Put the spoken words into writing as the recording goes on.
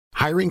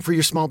Hiring for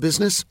your small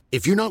business?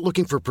 If you're not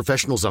looking for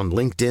professionals on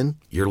LinkedIn,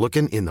 you're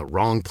looking in the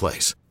wrong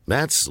place.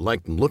 That's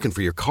like looking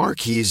for your car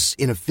keys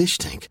in a fish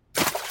tank.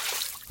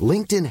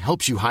 LinkedIn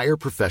helps you hire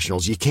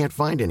professionals you can't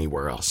find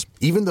anywhere else,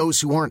 even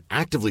those who aren't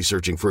actively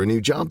searching for a new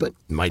job but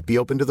might be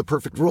open to the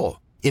perfect role.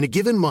 In a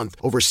given month,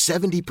 over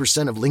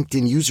 70% of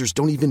LinkedIn users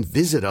don't even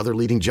visit other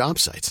leading job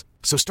sites.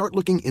 So start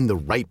looking in the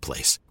right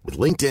place. With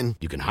LinkedIn,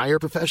 you can hire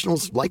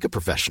professionals like a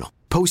professional.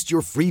 Post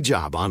your free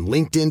job on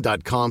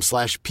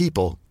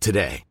linkedin.com/people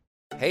today.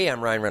 Hey,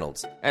 I'm Ryan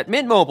Reynolds. At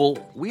Mint Mobile,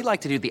 we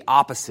like to do the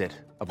opposite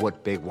of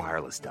what Big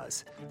Wireless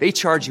does. They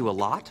charge you a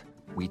lot,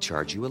 we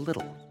charge you a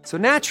little. So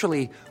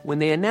naturally, when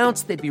they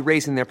announced they'd be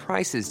raising their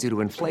prices due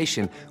to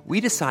inflation,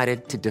 we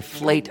decided to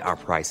deflate our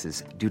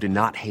prices due to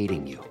not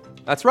hating you.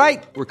 That's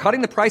right. We're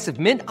cutting the price of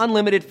Mint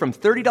Unlimited from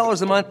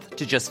 $30 a month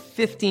to just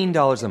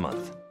 $15 a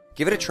month.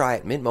 Give it a try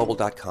at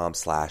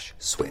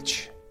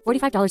mintmobile.com/switch.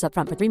 $45 up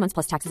front for 3 months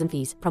plus taxes and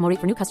fees. Promo rate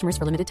for new customers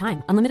for limited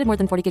time. Unlimited more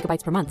than 40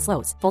 gigabytes per month.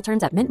 Slows full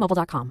terms at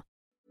mintmobile.com.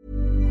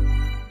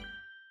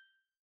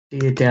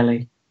 Dear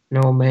Delhi,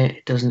 no mate,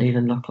 it doesn't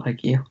even look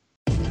like you.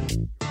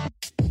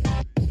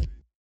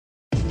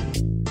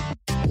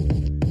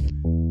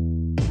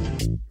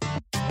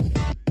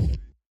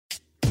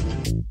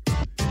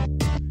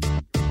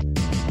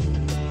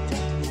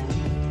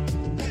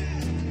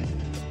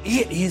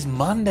 It is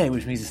Monday,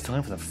 which means it's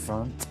time for the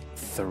front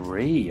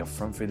three. Your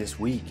front three this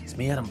week is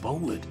me, Adam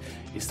Bollard.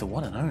 It's the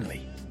one and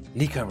only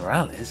Nico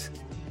Morales.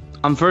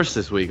 I'm first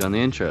this week on the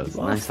intros.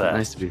 Nice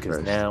to be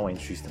first. Now I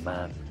introduce the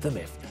man, the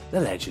myth, the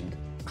legend,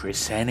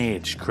 Chris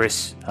Henage.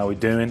 Chris, how are we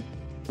doing?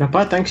 Not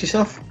bad, thanks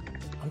yourself.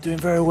 I'm doing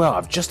very well.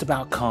 I've just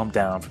about calmed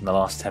down from the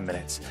last 10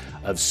 minutes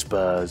of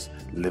Spurs,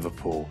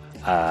 Liverpool,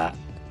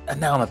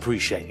 and now I'm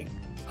appreciating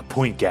a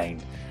point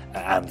gain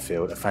at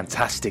Anfield, a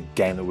fantastic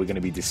game that we're going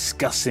to be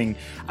discussing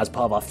as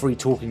part of our free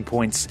talking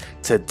points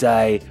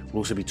today. We'll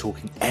also be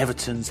talking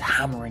Everton's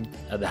hammering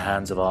at the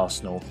hands of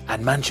Arsenal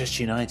and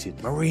Manchester United.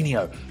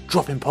 Mourinho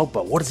dropping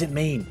Pogba. What does it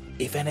mean,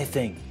 if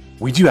anything?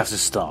 We do have to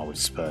start with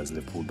Spurs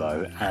Liverpool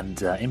though, and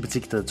in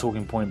particular the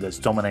talking point that's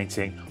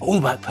dominating all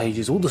the back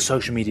pages, all the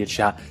social media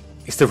chat,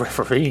 is the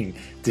refereeing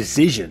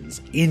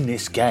decisions in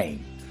this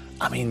game.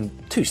 I mean,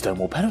 2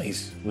 Stonewall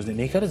penalties, wasn't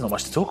it, Nico? There's not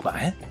much to talk about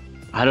here.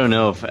 I don't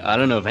know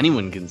if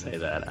anyone can say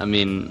that. I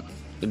mean,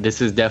 this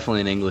is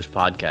definitely an English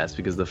podcast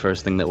because the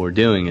first thing that we're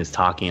doing is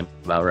talking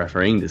about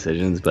refereeing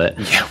decisions. But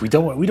yeah, we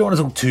don't want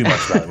to talk too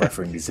much about the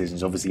refereeing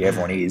decisions. Obviously,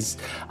 everyone is.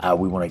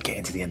 We want to get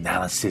into the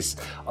analysis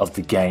of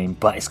the game,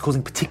 but it's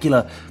causing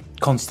particular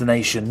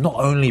consternation not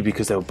only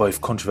because they were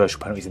both controversial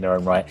penalties in their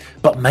own right,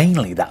 but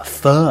mainly that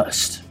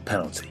first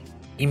penalty.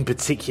 In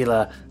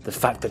particular, the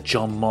fact that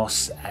John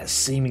Moss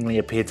seemingly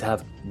appeared to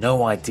have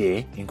no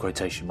idea, in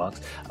quotation marks,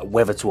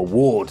 whether to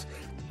award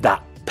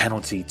that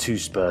penalty to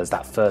Spurs,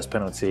 that first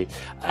penalty.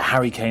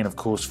 Harry Kane, of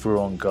course, threw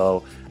on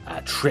goal,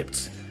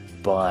 tripped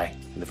by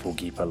Liverpool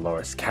keeper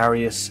Loris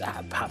Karius,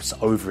 perhaps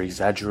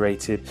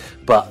over-exaggerated,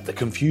 but the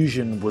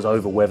confusion was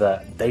over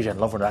whether Dejan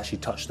Lovren actually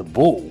touched the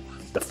ball,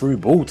 the through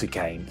ball to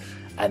Kane,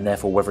 and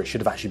therefore whether it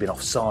should have actually been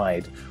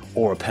offside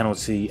or a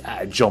penalty.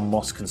 John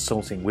Moss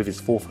consulting with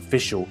his fourth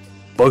official,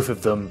 both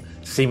of them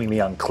seemingly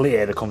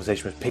unclear. The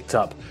conversation was picked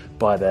up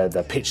by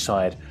the pitch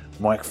side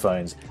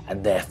microphones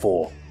and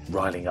therefore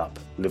riling up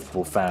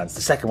Liverpool fans.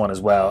 The second one as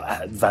well,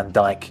 Van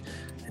Dijk,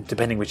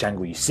 depending which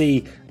angle you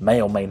see,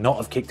 may or may not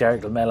have kicked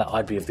Eric Lamela.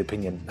 I'd be of the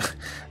opinion,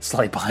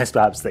 slightly biased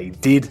perhaps, that he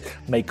did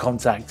make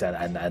contact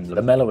and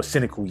Lamela was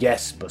cynical,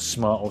 yes, but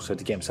smart also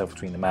to get himself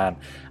between the man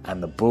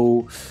and the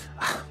ball.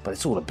 But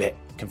it's all a bit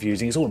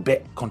confusing. It's all a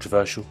bit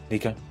controversial,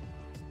 Nico.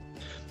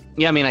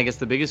 Yeah, I mean, I guess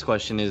the biggest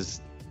question is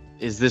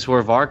this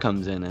where VAR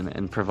comes in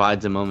and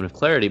provides a moment of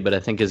clarity? But I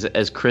think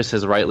as Chris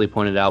has rightly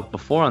pointed out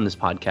before on this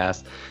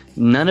podcast,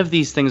 none of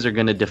these things are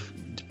going to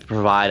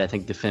provide, I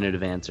think,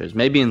 definitive answers.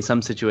 Maybe in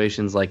some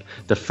situations like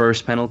the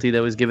first penalty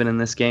that was given in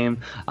this game,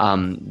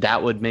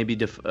 that would maybe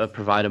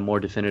provide a more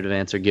definitive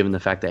answer given the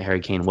fact that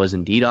Harry Kane was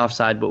indeed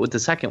offside. But with the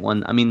second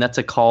one, I mean, that's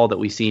a call that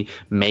we see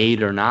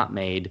made or not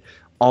made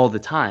all the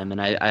time.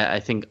 And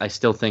I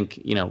still think,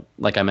 you know,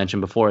 like I mentioned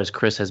before, as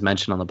Chris has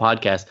mentioned on the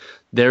podcast,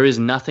 there is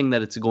nothing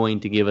that it's going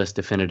to give us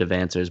definitive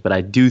answers. But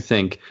I do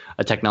think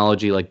a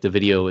technology like the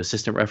video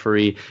assistant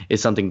referee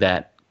is something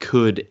that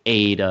could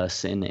aid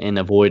us in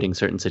avoiding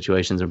certain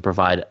situations and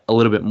provide a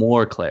little bit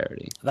more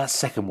clarity. That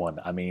second one,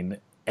 I mean,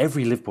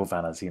 every Liverpool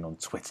fan I've seen on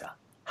Twitter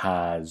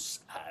has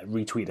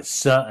retweeted a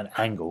certain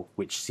angle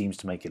which seems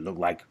to make it look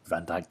like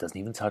Van Dijk doesn't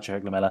even touch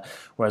Eric Lamela,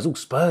 whereas all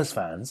Spurs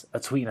fans are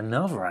tweeting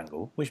another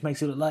angle which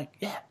makes it look like,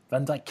 yeah,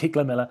 Van Dijk kicked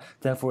Lamela,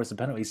 therefore it's a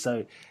penalty.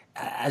 So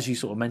as you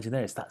sort of mentioned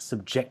there, it's that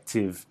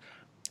subjective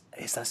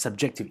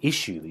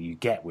issue that you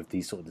get with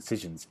these sort of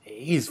decisions. It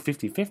is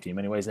 50-50 in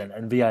many ways,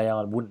 and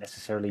VAR wouldn't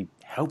necessarily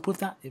help with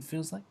that, it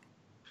feels like.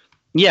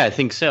 Yeah, I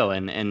think so.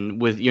 And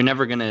with you're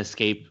never going to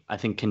escape, I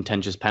think,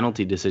 contentious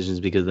penalty decisions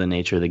because of the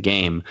nature of the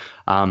game.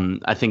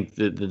 I think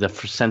the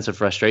sense of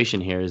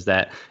frustration here is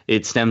that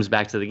it stems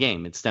back to the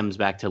game. It stems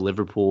back to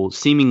Liverpool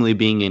seemingly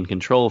being in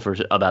control for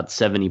about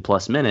 70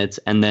 plus minutes,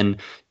 and then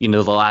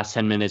the last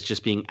 10 minutes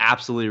just being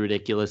absolutely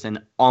ridiculous,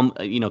 and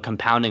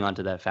compounding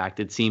onto that fact,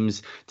 it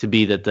seems to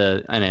be that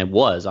and it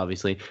was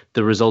obviously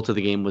the result of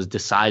the game was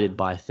decided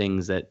by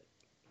things that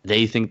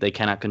they think they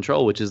cannot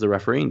control, which is the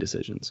refereeing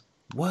decisions.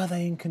 Were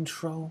they in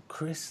control,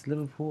 Chris?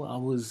 Liverpool? I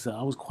was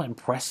quite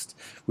impressed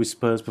with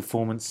Spurs'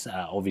 performance.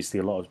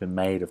 Obviously, a lot has been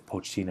made of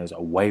Pochettino's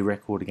away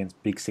record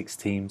against Big Six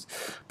teams,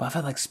 but I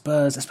felt like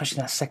Spurs, especially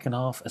in that second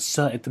half,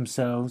 asserted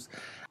themselves.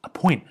 A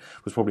point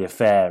was probably a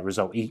fair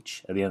result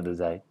each at the end of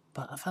the day,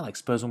 but I felt like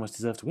Spurs almost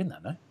deserved to win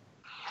that, no?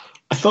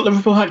 I thought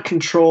Liverpool had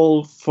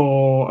control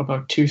for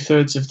about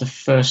 2/3 of the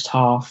first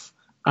half,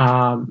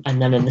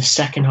 and then in the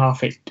second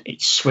half it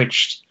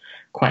switched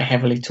quite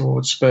heavily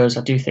towards Spurs.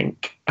 I do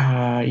think,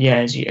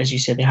 as you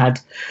said, they had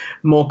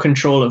more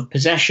control of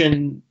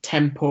possession,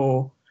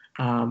 tempo.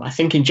 I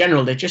think in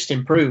general they just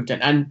improved,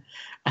 and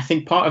I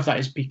think part of that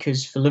is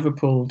because for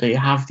Liverpool they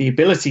have the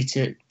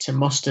ability to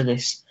muster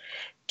this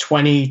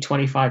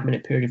 20-25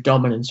 minute period of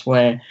dominance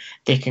where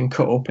they can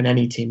cut open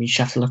any team. You just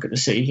have to look at the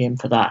City game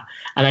for that,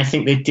 and I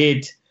think they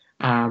did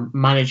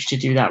manage to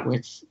do that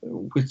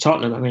with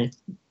Tottenham. I mean,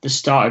 they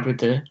started with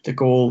the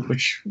goal,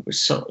 which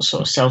was sort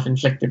of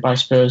self-inflicted by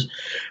Spurs,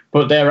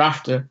 but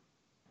thereafter,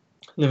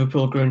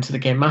 Liverpool grew into the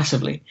game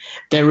massively.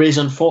 There is,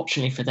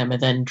 unfortunately for them, a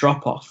then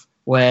drop-off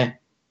where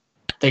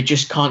they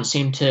just can't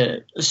seem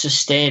to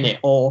sustain it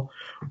or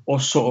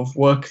sort of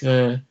work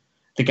the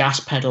gas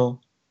pedal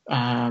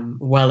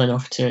well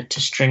enough to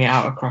string it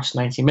out across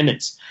 90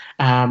 minutes.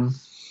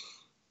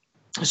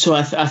 So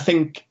I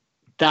think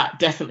that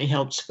definitely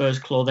helped Spurs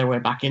claw their way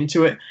back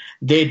into it.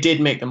 They did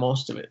make the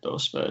most of it, though,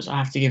 Spurs. I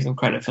have to give them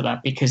credit for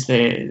that because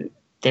they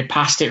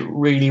passed it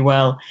really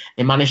well.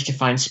 They managed to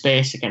find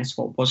space against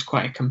what was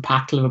quite a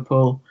compact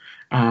Liverpool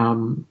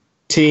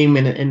team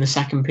in the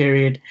second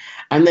period.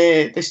 And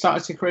they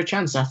started to create a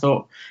chance. I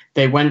thought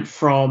they went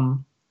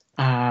from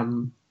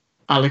Trent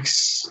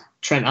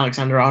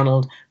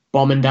Alexander-Arnold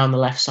bombing down the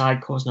left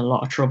side, causing a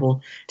lot of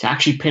trouble, to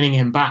actually pinning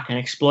him back and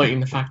exploiting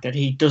the fact that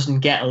he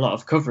doesn't get a lot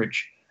of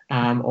coverage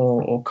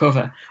or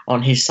cover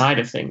on his side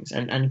of things.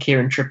 And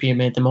Kieran Trippier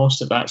made the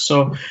most of that.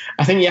 So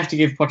I think you have to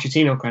give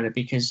Pochettino credit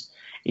because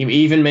he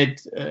even made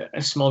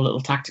a small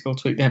little tactical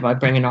tweak there by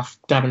bringing off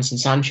Davinson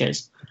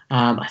Sanchez.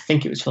 I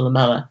think it was for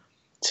Lamella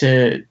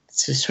to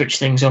switch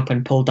things up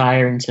and pull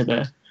Dyer into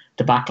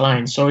the back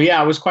line. So yeah,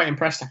 I was quite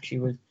impressed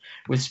actually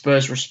with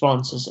Spurs'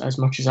 response as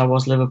much as I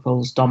was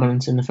Liverpool's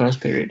dominance in the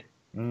first period.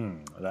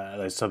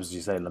 Those subs, as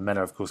you say,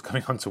 Lamela, of course,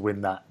 coming on to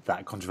win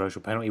that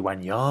controversial penalty.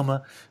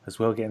 Wanyama as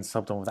well, getting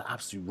subbed on with an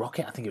absolute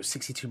rocket. I think it was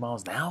 62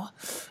 miles an hour.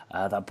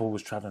 That ball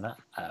was travelling at.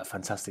 A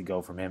fantastic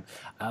goal from him.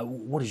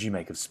 What did you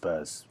make of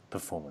Spurs'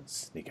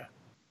 performance, Nico?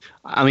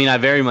 I mean, I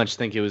very much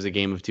think it was a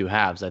game of two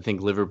halves. I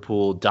think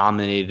Liverpool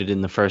dominated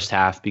in the first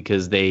half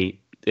because they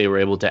were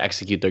able to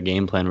execute their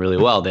game plan really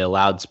well. They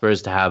allowed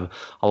Spurs to have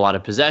a lot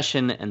of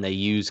possession, and they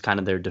used kind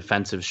of their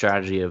defensive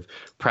strategy of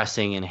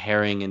pressing and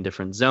harrying in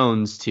different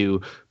zones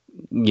to,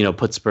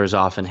 put Spurs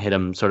off and hit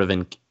them sort of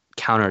in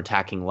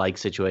counterattacking like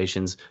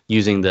situations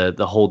using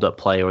the hold up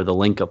play or the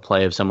link up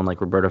play of someone like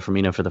Roberto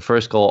Firmino for the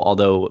first goal.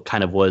 Although it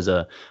kind of was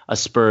a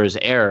Spurs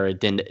error, it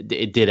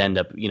did end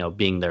up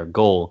being their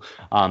goal.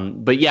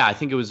 But yeah, I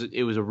think it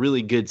was a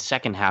really good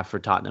second half for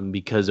Tottenham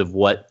because of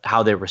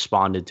how they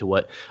responded to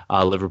what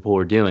Liverpool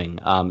were doing.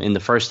 In the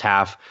first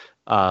half,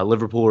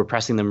 Liverpool were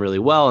pressing them really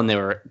well, and they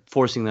were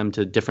forcing them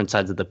to different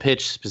sides of the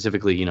pitch,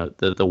 specifically,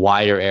 the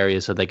wider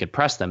areas so they could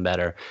press them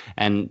better.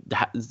 And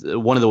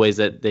one of the ways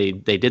that they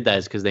did that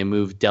is because they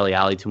moved Dele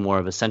Alli to more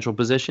of a central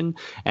position.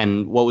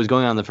 And what was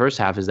going on in the first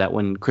half is that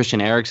when Christian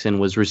Eriksen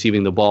was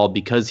receiving the ball,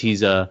 because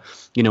he's a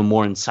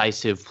more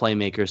incisive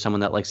playmaker,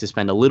 someone that likes to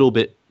spend a little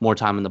bit more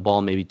time on the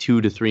ball, maybe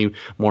 2 to 3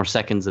 more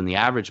seconds than the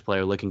average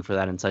player looking for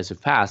that incisive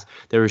pass,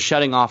 they were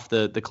shutting off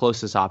the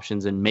closest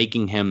options and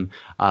making him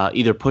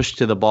either push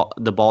to the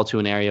ball to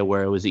an area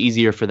where it was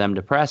easier for them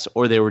to press,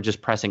 or they were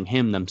just pressing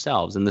him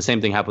themselves. And the same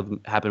thing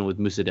happened with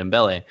Moussa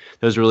Dembele.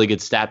 There was a really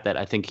good stat that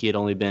I think he had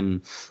only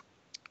been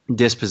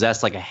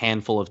dispossessed like a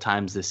handful of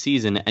times this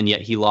season, and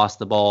yet he lost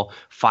the ball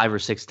 5 or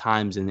 6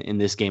 times in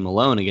this game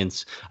alone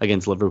against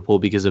Liverpool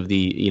because of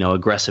the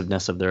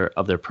aggressiveness of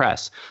their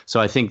press. So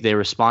I think they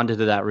responded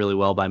to that really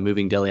well by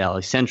moving Dele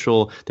Alli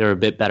central. They were a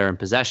bit better in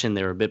possession.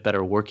 They were a bit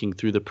better working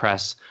through the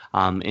press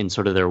in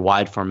sort of their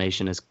wide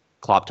formation, as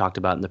Klopp talked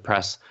about in the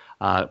press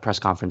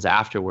conference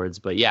afterwards.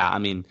 But yeah, I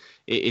mean,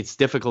 it's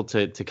difficult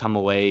to come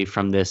away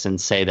from this and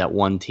say that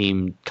one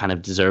team kind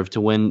of deserved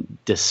to win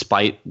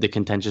despite the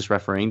contentious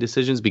refereeing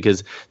decisions,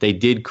 because they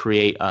did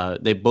create,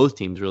 both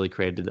teams really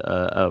created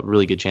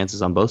really good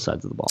chances on both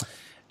sides of the ball. Do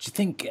you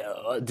think,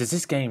 does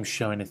this game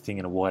show anything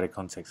in a wider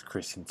context,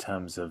 Chris, in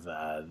terms of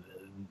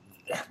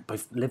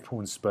both Liverpool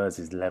and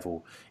Spurs'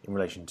 level in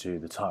relation to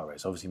the title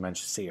race. Obviously,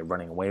 Manchester City are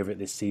running away with it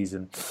this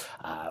season.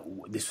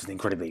 This was an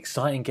incredibly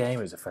exciting game.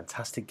 It was a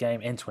fantastic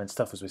game, end-to-end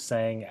stuff, as we're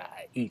saying.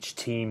 Each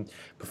team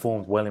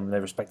performed well in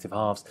their respective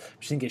halves. I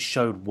just think it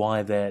showed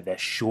why they're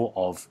short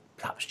of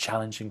perhaps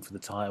challenging for the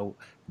title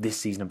this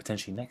season and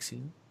potentially next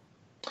season.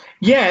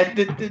 Yeah,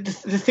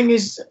 the thing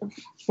is,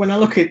 when I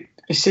look at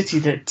City,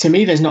 that to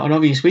me there's not an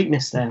obvious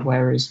weakness there.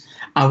 Whereas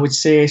I would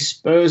say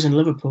Spurs and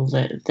Liverpool,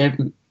 there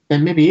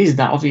maybe is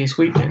that obvious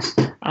weakness,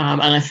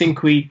 and I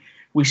think we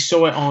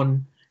saw it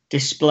on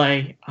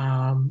display.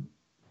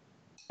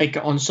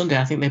 On Sunday,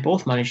 I think they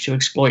both managed to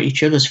exploit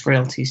each other's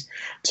frailties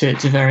to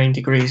varying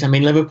degrees. I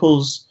mean,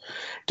 Liverpool's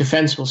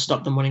defence will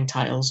stop them winning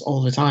titles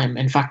all the time.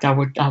 In fact, I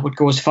would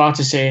go as far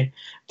to say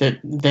that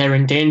they're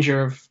in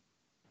danger of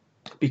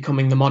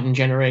becoming the modern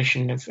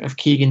generation of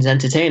Keegan's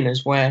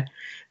entertainers, where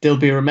they'll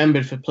be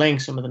remembered for playing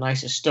some of the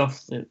nicest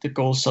stuff. The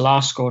goals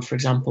Salah scored, for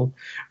example,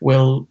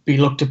 will be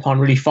looked upon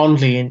really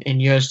fondly in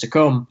years to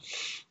come.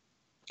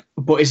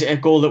 But is it a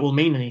goal that will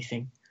mean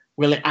anything?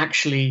 Will it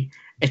actually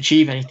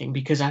achieve anything?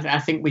 Because I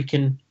think we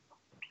can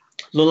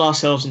lull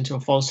ourselves into a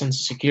false sense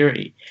of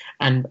security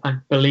and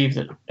believe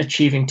that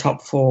achieving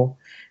top 4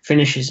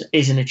 finishes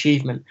is an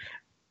achievement.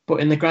 But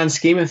in the grand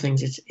scheme of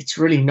things, it's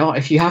really not.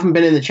 If you haven't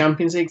been in the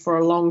Champions League for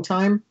a long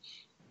time,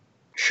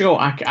 sure,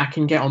 I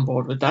can get on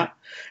board with that.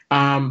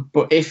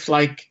 But if,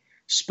 like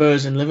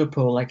Spurs and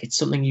Liverpool, like it's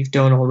something you've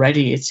done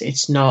already,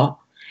 it's not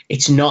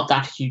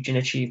that huge an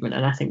achievement,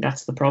 and I think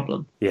that's the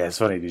problem. Yeah, it's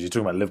funny because you're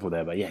talking about Liverpool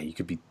there, but yeah, you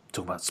could be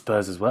talking about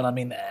Spurs as well. I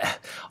mean,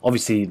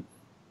 obviously,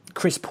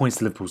 Chris points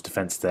to Liverpool's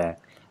defence there,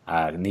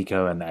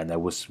 Nico, and there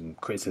was some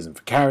criticism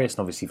for Karius and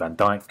obviously Van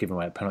Dijk for giving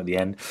away a penalty at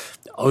the end.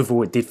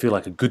 Overall, it did feel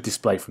like a good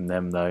display from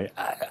them, though.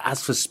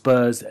 As for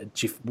Spurs,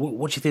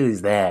 what do you feel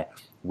is their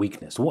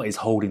weakness? What is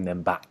holding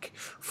them back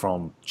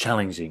from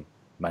challenging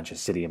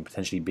Manchester City and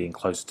potentially being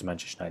closer to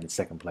Manchester United in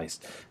second place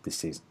this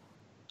season?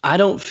 I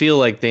don't feel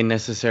like they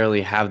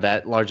necessarily have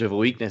that large of a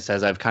weakness,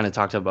 as I've kind of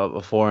talked about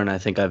before, and I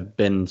think I've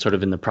been sort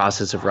of in the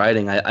process of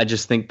writing. I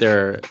just think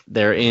they're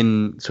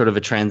in sort of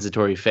a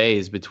transitory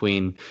phase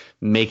between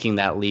making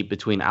that leap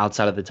between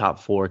outside of the top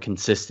 4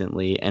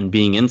 consistently and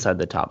being inside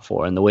the top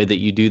 4. And the way that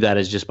you do that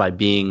is just by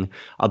being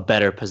a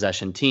better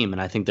possession team.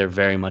 And I think they're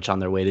very much on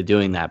their way to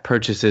doing that.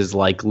 Purchases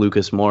like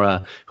Lucas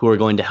Moura, who are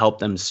going to help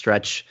them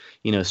stretch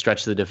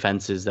the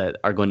defenses that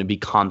are going to be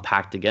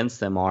compact against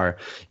them, those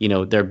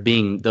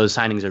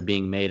signings are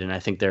being made, and I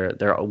think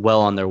they're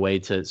well on their way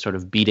to sort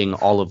of beating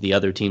all of the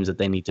other teams that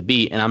they need to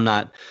beat. And I'm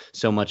not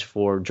so much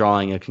for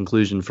drawing a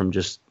conclusion from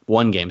just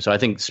one game. So I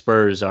think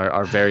Spurs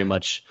are very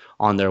much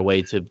on their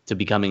way to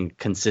becoming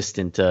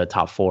consistent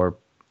top 4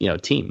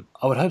 team.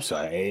 I would hope so.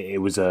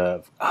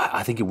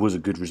 I think it was a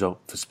good result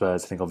for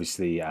Spurs. I think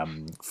obviously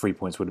 3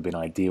 points would have been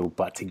ideal,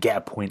 but to get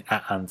a point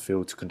at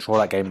Anfield, to control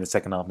that game in the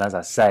second half, and as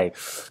I say,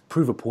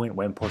 prove a point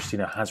when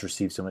Pochettino has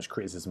received so much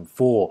criticism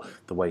for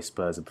the way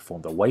Spurs have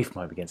performed away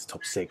from home against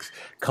top 6,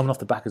 coming off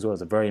the back as well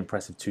as a very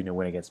impressive 2-0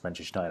 win against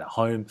Manchester United at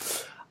home.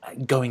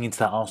 Going into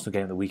that Arsenal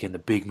game at the weekend, the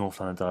big North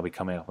London derby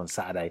coming up on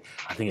Saturday,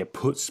 I think it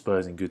puts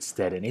Spurs in good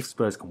stead. And if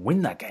Spurs can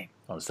win that game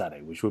on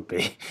Saturday, which would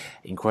be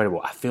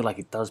incredible, I feel like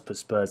it does put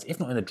Spurs, if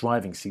not in the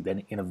driving seat,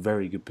 then in a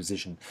very good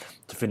position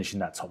to finish in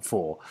that top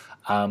 4.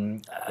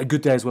 A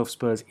good day as well for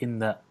Spurs in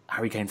that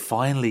Harry Kane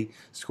finally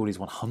scored his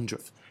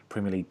 100th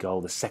Premier League goal,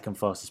 the second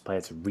fastest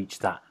player to reach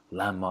that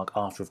landmark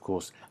after, of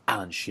course,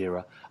 Alan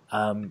Shearer.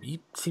 You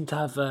seem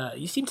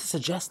to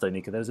suggest, though,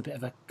 Nico, there was a bit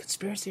of a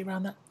conspiracy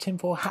around that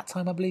tinfoil hat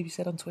time, I believe you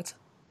said on Twitter.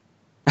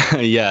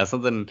 Yeah,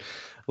 something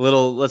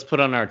little. Let's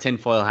put on our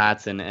tinfoil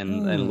hats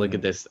and look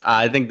at this.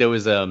 I think there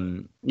was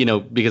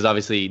because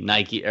obviously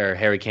Nike or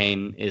Harry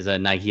Kane is a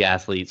Nike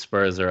athlete.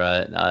 Spurs are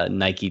a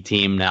Nike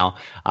team now,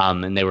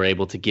 and they were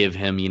able to give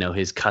him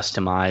his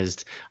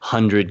customized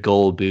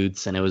 100-goal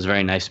boots, and it was a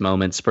very nice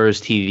moment. Spurs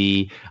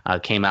TV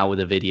came out with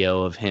a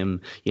video of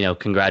him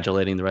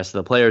congratulating the rest of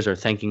the players or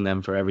thanking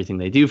them for everything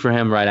they do for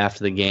him right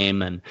after the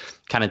game, and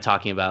kind of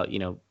talking about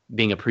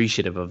being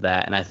appreciative of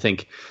that. And I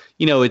think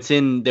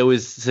there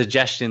was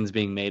suggestions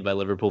being made by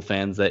Liverpool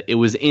fans that it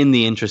was in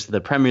the interest of the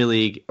Premier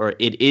League, or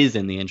it is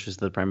in the interest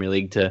of the Premier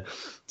League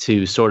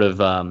to sort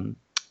of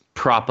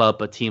prop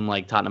up a team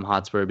like Tottenham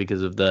Hotspur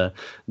because of the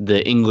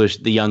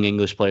young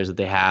English players that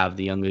they have,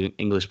 the young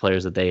English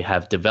players that they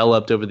have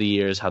developed over the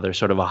years, how they're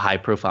sort of a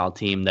high-profile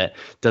team that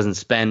doesn't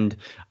spend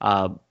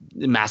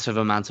massive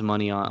amounts of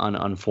money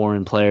on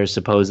foreign players,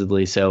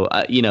 supposedly. So,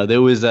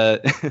 there was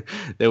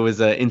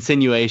a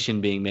insinuation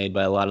being made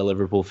by a lot of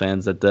Liverpool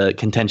fans that the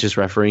contentious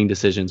refereeing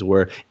decisions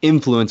were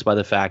influenced by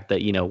the fact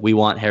that, we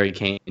want Harry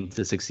Kane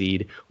to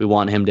succeed. We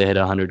want him to hit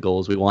 100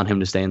 goals. We want him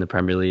to stay in the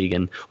Premier League,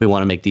 and we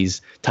want to make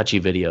these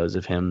touchy videos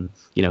of him,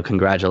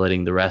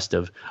 congratulating the rest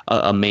of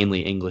a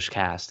mainly English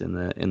cast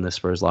in the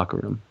Spurs locker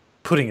room.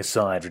 Putting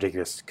aside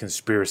ridiculous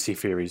conspiracy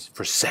theories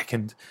for a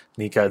second,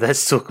 Nico,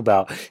 let's talk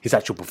about his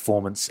actual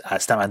performance.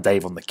 Statman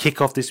Dave on the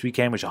kickoff this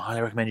weekend, which I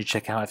highly recommend you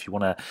check out if you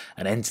want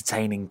an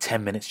entertaining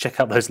 10 minutes. Check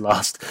out those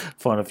last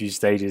final few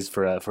stages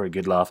for a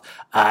good laugh.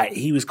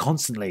 He was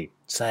constantly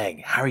saying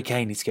Harry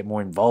Kane needs to get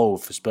more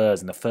involved for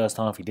Spurs. In the first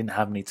half, he didn't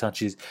have any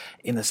touches.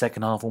 In the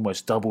second half,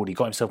 almost doubled. He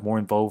got himself more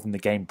involved in the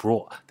game,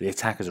 brought the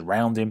attackers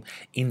around him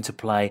into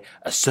play,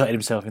 asserted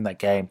himself in that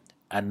game.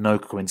 And no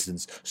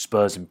coincidence,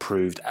 Spurs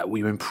improved.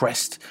 We were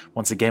impressed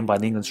once again by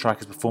the England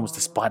striker's performance,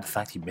 despite the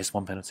fact he missed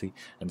one penalty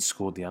and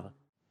scored the other.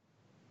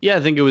 Yeah,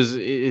 I think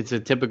it's a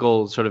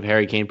typical sort of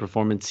Harry Kane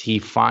performance. He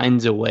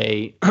finds a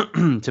way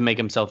to make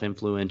himself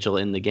influential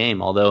in the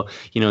game. Although,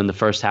 in the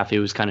first half, he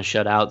was kind of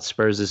shut out.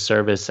 Spurs'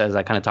 service, as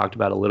I kind of talked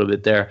about a little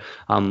bit there.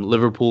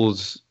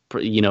 Liverpool's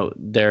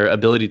their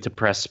ability to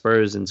press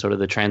Spurs in sort of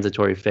the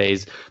transitory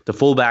phase. The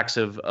fullbacks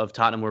of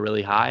Tottenham were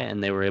really high,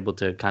 and they were able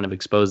to kind of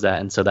expose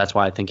that. And so that's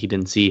why I think he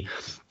didn't see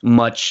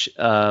much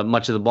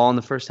of the ball in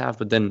the first half.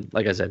 But then,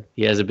 like I said,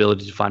 he has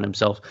ability to find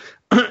himself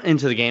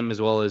into the game, as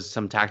well as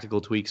some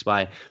tactical tweaks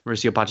by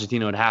Mauricio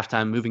Pochettino at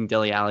halftime, moving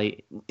Dele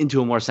Alli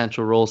into a more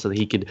central role so that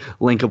he could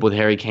link up with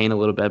Harry Kane a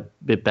little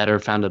bit better,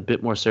 found a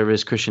bit more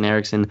service. Christian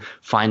Eriksen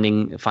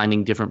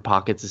finding different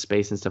pockets of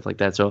space and stuff like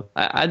that. So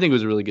I think it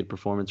was a really good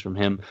performance from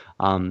him.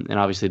 And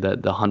obviously the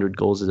 100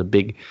 goals is a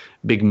big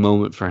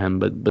moment for him.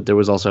 But there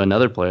was also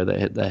another player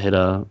that hit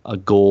a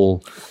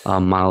goal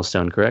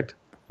milestone, correct?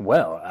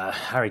 Well,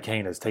 Harry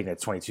Kane has taken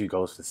 22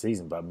 goals for the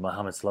season, but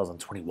Mohamed Salah's on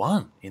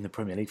 21 in the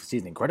Premier League for the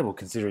season. Incredible,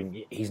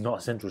 considering he's not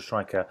a central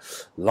striker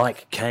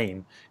like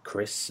Kane,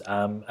 Chris.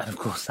 And of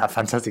course, that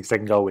fantastic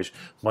second goal, which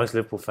most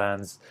Liverpool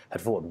fans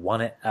had thought won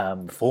it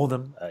for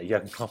them.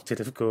 Jurgen Klopp did,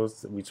 of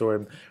course. We saw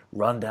him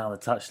run down the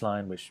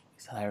touchline, which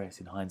is hilarious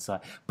in hindsight.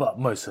 But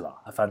Mo Salah,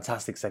 a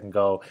fantastic second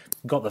goal,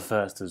 got the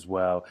first as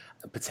well.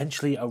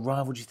 Potentially a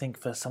rival, do you think,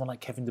 for someone like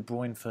Kevin De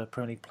Bruyne for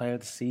Premier League Player of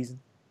the Season?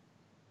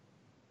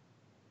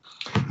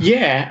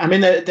 Yeah, I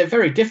mean, they're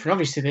very different.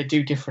 Obviously, they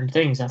do different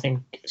things. I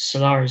think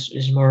Salah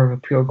is more of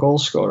a pure goal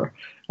scorer.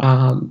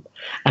 And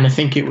I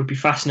think it would be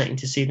fascinating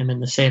to see them in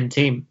the same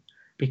team,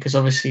 because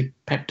obviously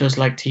Pep does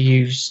like to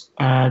use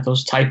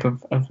those type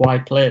of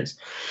wide players.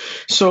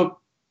 So,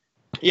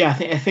 yeah,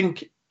 I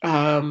think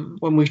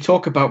when we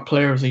talk about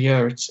Player of the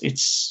Year,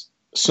 it's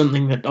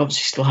something that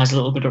obviously still has a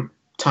little bit of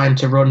time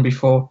to run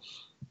before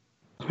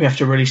we have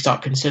to really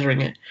start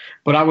considering it.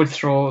 But I would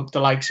throw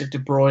the likes of De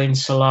Bruyne,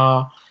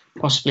 Salah,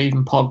 possibly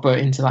even Pogba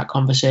into that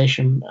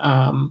conversation,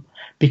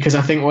 because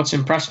I think what's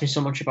impressed me so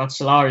much about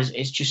Salah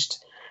is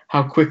just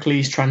how quickly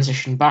he's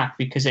transitioned back,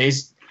 because it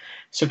is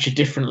such a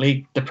different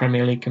league, the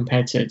Premier League,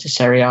 compared to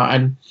Serie A,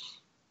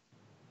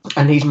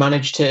 and he's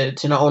managed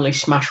to not only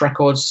smash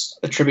records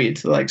attributed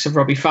to the likes of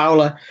Robbie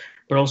Fowler,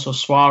 but also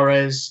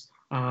Suarez.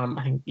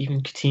 I think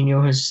even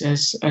Coutinho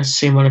has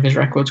seen one of his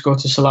records go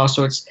to Salah.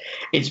 So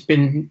it's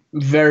been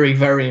very,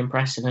 very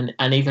impressive,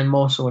 and even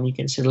more so when you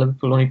consider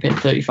Liverpool only paid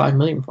 35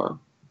 million for him.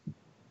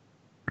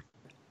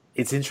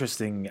 It's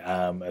interesting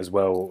as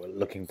well,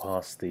 looking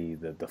past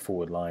the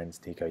forward lines.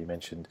 Nico, you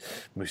mentioned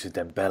Moussa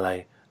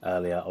Dembele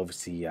earlier.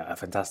 Obviously, a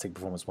fantastic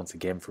performance once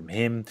again from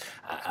him.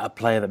 A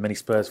player that many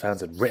Spurs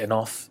fans had written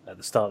off at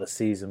the start of the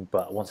season,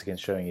 but once again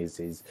showing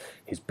his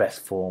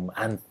best form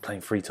and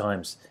playing 3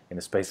 times in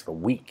the space of a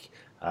week.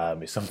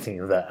 It's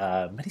something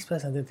that many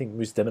Spurs fans didn't think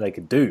Moussa Dembele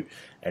could do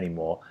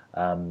anymore.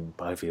 But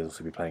hopefully he'll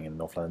also be playing in the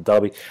North London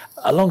derby.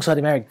 Alongside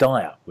him, Eric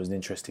Dyer was an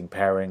interesting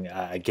pairing.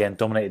 Again,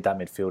 dominated that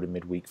midfield in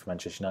midweek for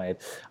Manchester United.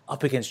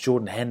 Up against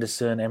Jordan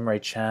Henderson, Emre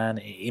Can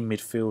in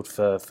midfield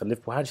for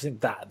Liverpool. How do you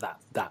think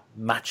that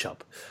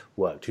matchup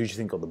worked? Who do you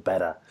think got the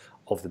better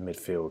of the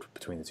midfield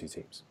between the two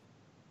teams?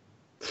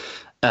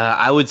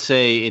 I would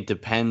say it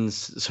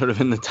depends sort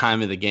of in the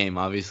time of the game.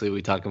 Obviously,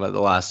 we talk about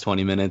the last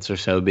 20 minutes or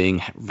so being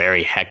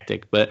very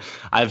hectic, but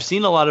I've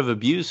seen a lot of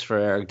abuse for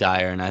Eric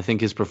Dyer, and I think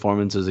his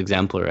performance was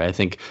exemplary. I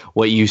think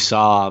what you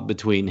saw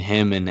between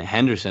him and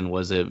Henderson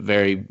was a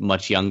very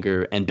much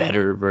younger and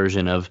better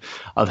version of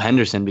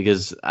Henderson,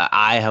 because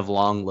I have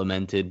long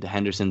lamented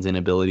Henderson's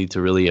inability to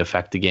really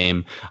affect the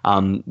game.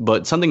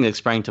 But something that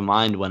sprang to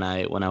mind when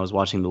I was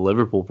watching the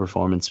Liverpool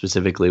performance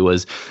specifically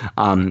was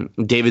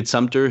David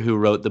Sumter, who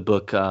wrote the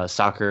book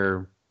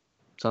Soccer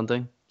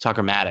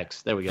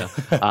Maddox. There we go.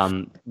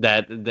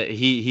 That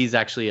he's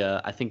actually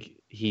I think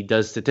he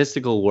does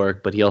statistical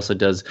work, but he also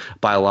does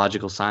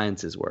biological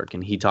sciences work.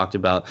 And he talked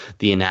about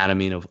the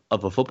anatomy of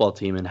a football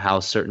team and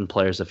how certain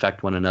players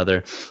affect one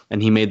another.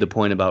 And he made the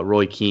point about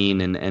Roy Keane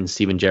and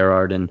Steven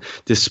Gerrard. And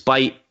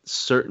despite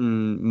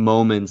certain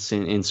moments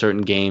in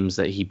certain games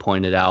that he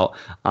pointed out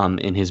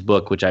in his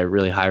book, which I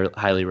really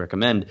highly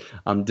recommend,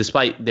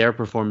 despite their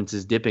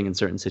performances dipping in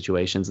certain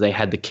situations, they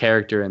had the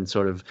character and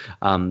sort of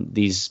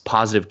these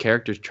positive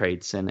character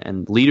traits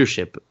and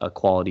leadership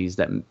qualities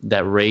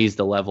that raised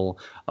the level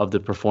of the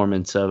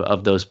performance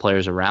of those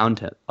players around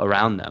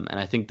them. And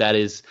I think that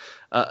is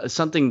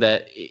something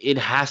that it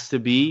has to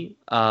be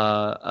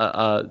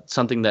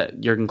something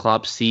that Jurgen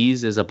Klopp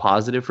sees as a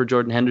positive for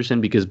Jordan Henderson,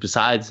 because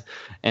besides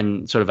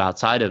and sort of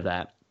outside of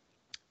that,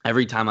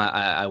 every time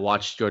I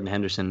watch Jordan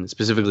Henderson,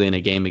 specifically in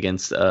a game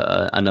against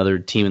another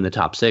team in the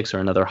top six or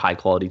another high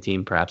quality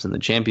team, perhaps in the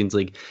Champions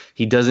League,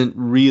 he doesn't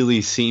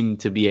really seem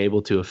to be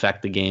able to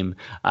affect the game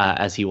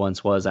as he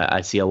once was.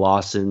 I see a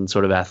loss in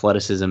sort of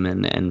athleticism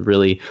and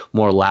really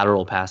more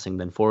lateral passing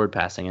than forward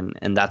passing.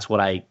 And that's what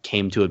I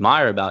came to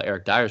admire about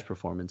Eric Dyer's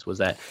performance, was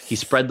that he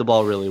spread the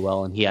ball really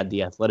well and he had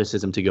the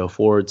athleticism to go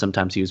forward.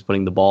 Sometimes he was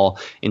putting the ball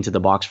into the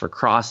box for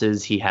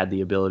crosses. He had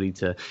the ability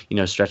to,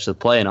 stretch the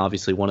play. And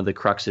obviously one of the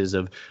cruxes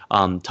of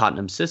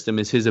Tottenham's system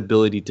is his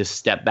ability to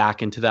step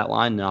back into that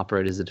line and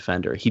operate as a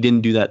defender. He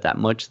didn't do that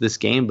much this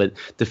game, but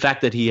the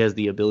fact that he has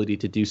the ability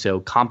to do so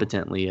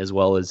competently as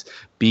well as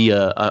be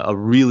a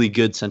really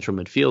good central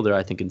midfielder,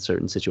 I think in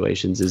certain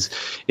situations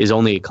is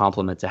only a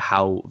compliment to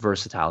how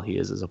versatile he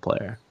is as a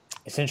player.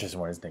 It's an interesting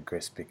one, isn't it,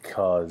 Chris?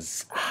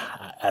 Because,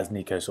 as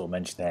Nico sort of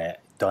mentioned there,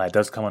 Dyer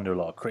does come under a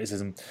lot of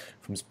criticism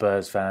from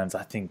Spurs fans.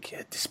 I think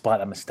despite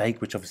that mistake,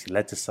 which obviously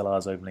led to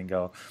Salah's opening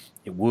goal,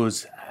 it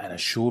was an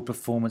assured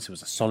performance, it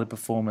was a solid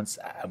performance,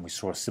 and we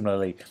saw a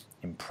similarly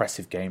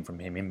impressive game from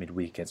him in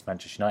midweek against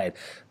Manchester United.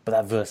 But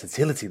that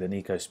versatility that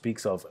Nico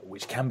speaks of,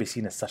 which can be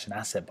seen as such an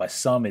asset, by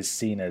some is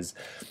seen as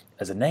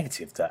a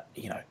negative. That,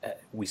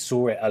 we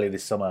saw it earlier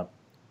this summer.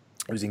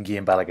 It was in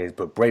Guillaume Balaguer's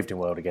book, Brave New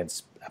World,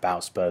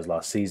 about Spurs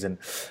last season.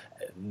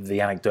 The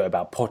anecdote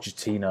about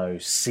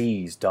Pochettino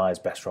sees Dyer's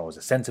best role as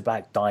a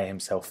centre-back. Dyer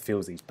himself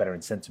feels that he's better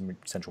in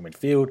central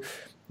midfield.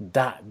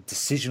 That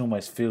decision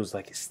almost feels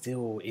like it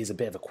still is a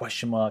bit of a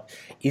question mark.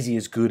 Is he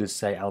as good as,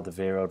 say,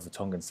 Alderweireld,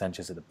 Vertonghen,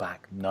 Sanchez at the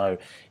back? No.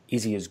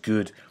 Is he as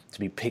good to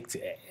be picked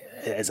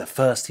as a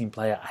first-team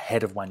player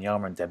ahead of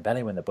Wanyama and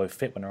Dembele when they're both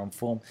fit, when they're on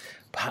form?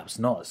 Perhaps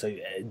not. So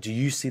do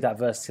you see that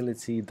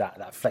versatility,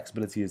 that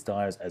flexibility as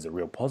Dyer as a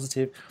real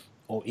positive?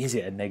 Or is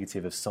it a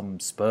negative as some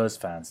Spurs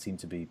fans seem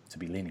to be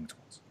leaning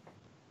towards?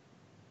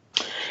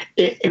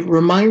 It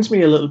reminds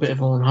me a little bit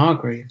of Owen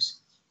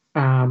Hargreaves,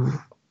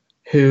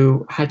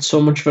 who had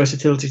so much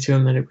versatility to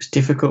him that it was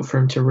difficult for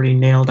him to really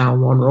nail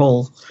down one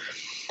role.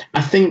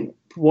 I think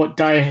what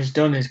Dyer has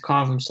done is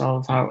carve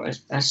himself out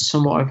as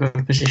somewhat of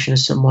a position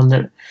as someone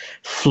that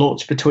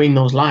floats between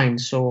those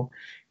lines, so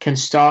can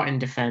start in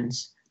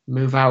defence,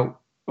 move out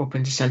up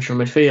into central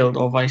midfield,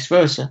 or vice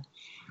versa.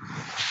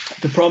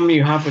 The problem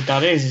you have with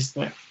that is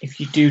that if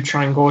you do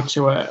try and go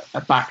to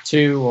a back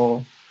two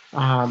or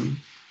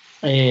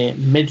a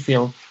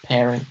midfield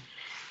pairing,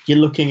 you're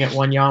looking at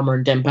Wanyama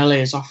and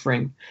Dembele as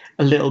offering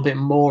a little bit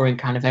more in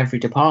kind of every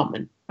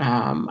department.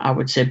 I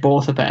would say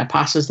both are better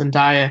passers than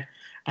Dyer.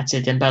 I'd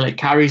say Dembele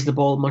carries the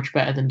ball much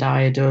better than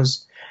Dyer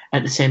does.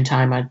 At the same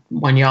time,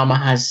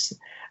 Wanyama has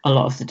a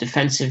lot of the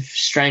defensive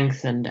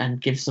strength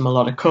and gives them a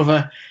lot of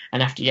cover.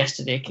 And after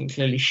yesterday, can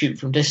clearly shoot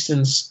from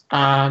distance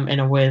in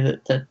a way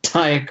that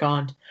Dyer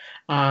can't.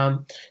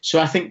 So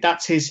I think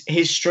that's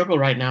his struggle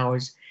right now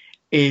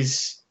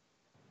is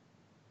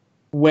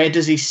where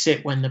does he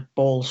sit when the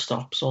ball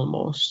stops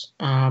almost?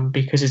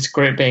 Because it's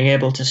great being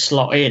able to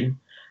slot in,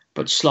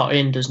 but slot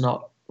in does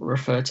not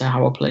refer to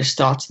how a player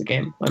starts the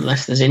game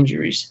unless there's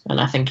injuries.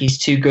 And I think he's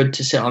too good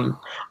to sit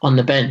on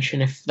the bench.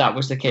 And if that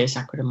was the case,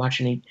 I could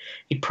imagine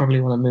he'd probably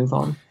want to move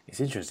on. It's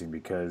interesting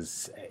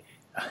because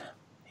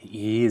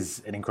he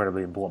is an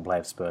incredibly important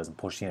player for Spurs, and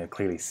Pochettino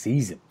clearly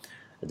sees him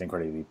as an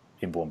incredibly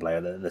important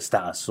player. The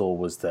stat I saw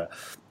was that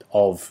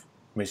of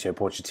Mauricio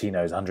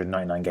Pochettino's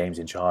 199 games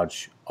in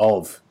charge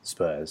of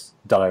Spurs,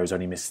 Dyer has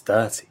only missed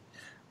 30,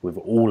 with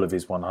all of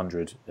his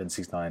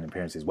 169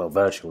 appearances, well,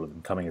 virtual of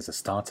them, coming as a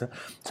starter.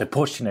 So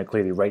Pochettino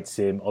clearly rates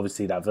him.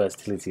 Obviously, that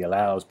versatility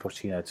allows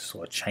Pochettino to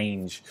sort of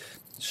change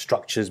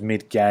structures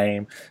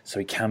mid-game, so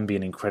he can be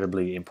an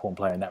incredibly important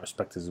player in that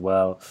respect as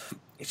well.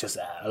 It's just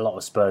a lot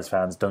of Spurs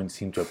fans don't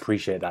seem to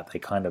appreciate that. They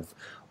kind of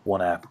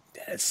want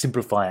to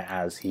simplify it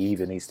as he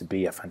either needs to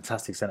be a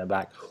fantastic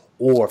centre-back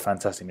or a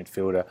fantastic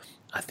midfielder.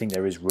 I think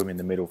there is room in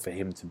the middle for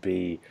him to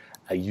be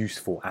a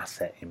useful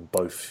asset in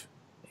both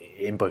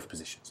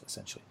positions,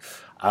 essentially.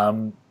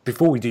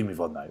 Before we do move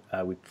on,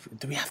 though,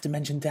 do we have to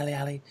mention Dele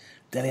Alli?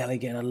 Dele Alli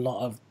getting a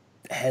lot of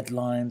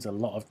headlines, a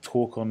lot of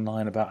talk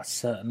online about a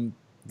certain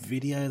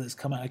video that's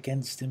come out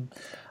against him.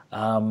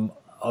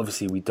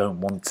 Obviously, we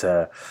don't want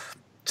to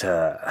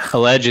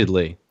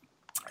Allegedly,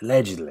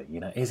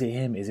 is it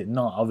him? Is it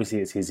not? Obviously,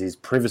 it's his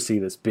privacy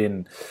that's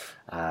been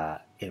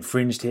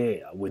infringed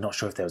here. We're not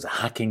sure if there was a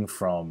hacking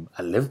from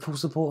a Liverpool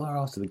supporter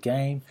after the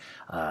game,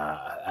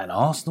 an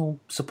Arsenal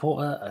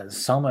supporter.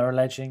 Some are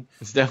alleging.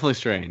 It's definitely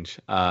strange.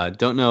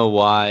 Don't know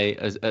why.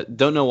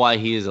 Don't know why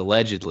he is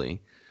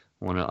allegedly.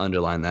 I want to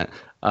underline that.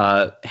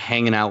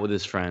 Hanging out with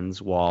his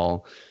friends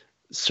while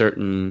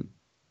certain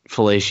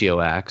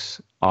fellatio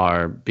acts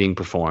are being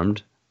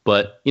performed.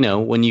 But,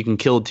 when you can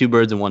kill two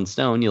birds in one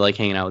stone, you like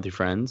hanging out with your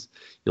friends.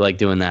 You like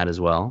doing that as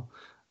well.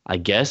 I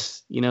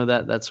guess,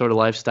 that sort of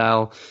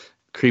lifestyle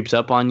creeps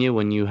up on you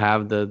when you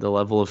have the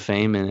level of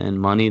fame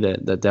and money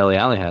that Dele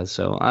Alli has.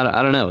 So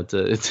I don't know.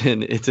 It's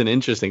an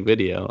interesting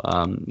video.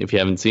 If you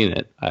haven't seen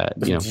it,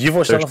 you've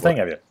watched the whole thing,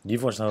 have you?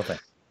 You've watched the whole thing.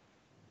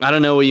 I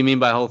don't know what you mean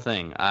by whole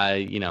thing.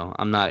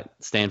 I'm not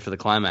staying for the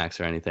climax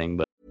or anything,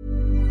 but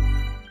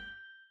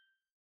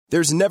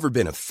There's never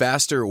been a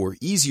faster or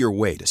easier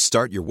way to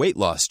start your weight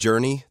loss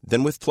journey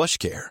than with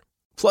PlushCare.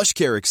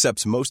 PlushCare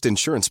accepts most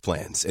insurance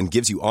plans and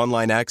gives you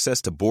online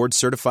access to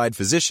board-certified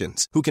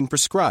physicians who can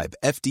prescribe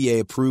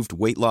FDA-approved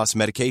weight loss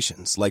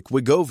medications like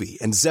Wegovy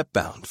and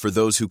Zepbound for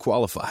those who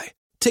qualify.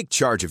 Take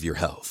charge of your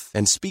health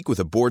and speak with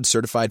a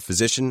board-certified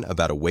physician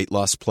about a weight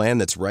loss plan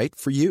that's right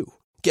for you.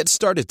 Get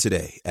started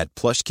today at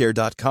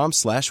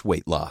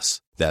plushcare.com/weight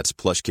loss. That's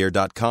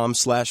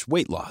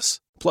plushcare.com/weight loss.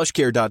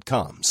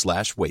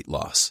 plushcare.com/weight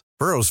loss.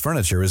 Burrow's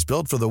furniture is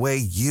built for the way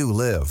you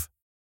live.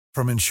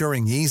 From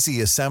ensuring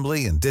easy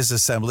assembly and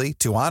disassembly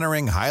to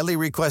honoring highly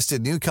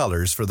requested new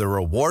colors for their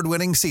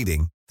award-winning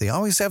seating, they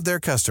always have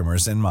their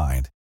customers in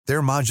mind.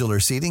 Their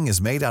modular seating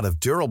is made out of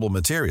durable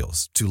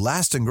materials to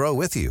last and grow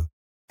with you.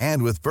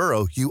 And with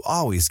Burrow, you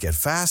always get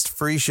fast,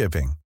 free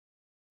shipping.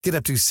 Get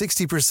up to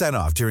 60%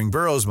 off during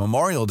Burrow's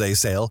Memorial Day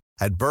sale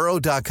at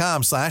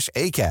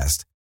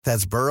burrow.com/ACAST.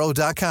 That's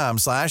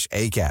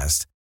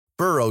burrow.com/ACAST.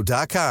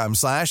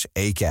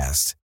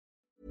 burrow.com/ACAST.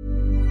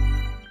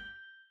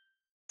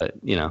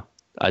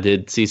 I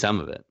did see some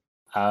of it.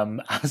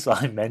 As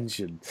I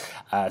mentioned,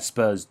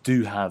 Spurs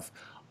do have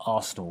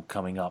Arsenal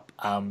coming up.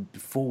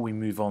 Before we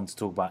move on to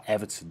talk about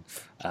Everton,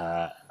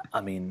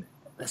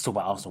 let's talk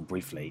about Arsenal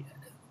briefly.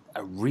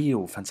 A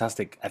real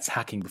fantastic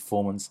attacking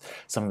performance,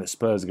 something that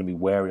Spurs are going to be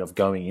wary of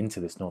going into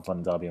this North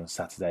London derby on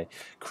Saturday.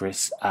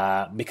 Chris,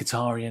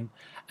 Mkhitaryan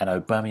and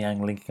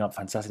Aubameyang linking up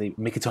fantastically.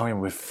 Mkhitaryan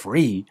with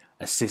 3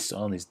 assists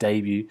on his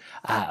debut.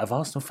 Have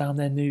Arsenal found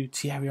their new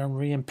Thierry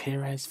Henry and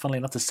Pires? Funnily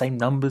enough, the same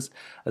numbers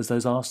as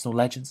those Arsenal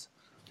legends.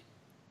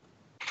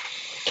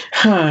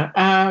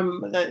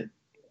 To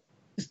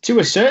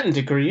a certain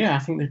degree, yeah. I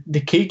think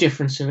the key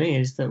difference for me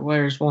is that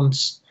whereas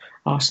once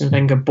Arsene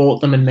Wenger bought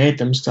them and made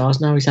them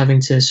stars, now he's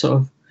having to sort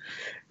of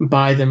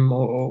buy them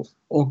or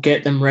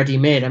get them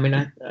ready-made. I mean,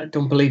 I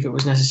don't believe it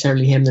was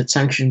necessarily him that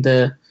sanctioned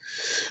the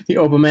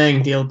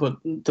Aubameyang deal, but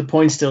the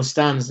point still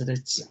stands that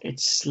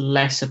it's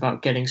less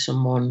about getting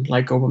someone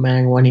like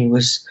Aubameyang when he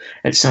was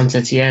at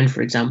Saint-Etienne,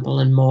 for example,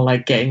 and more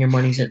like getting him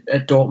when he's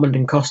at Dortmund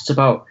and costs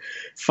about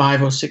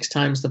 5 or 6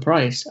 times the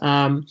price.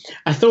 I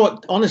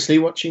thought, honestly,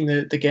 watching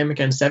the game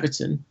against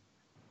Everton,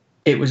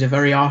 it was a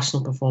very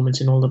Arsenal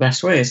performance in all the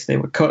best ways. They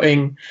were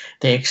cutting,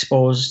 they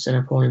exposed an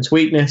opponent's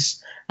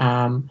weakness,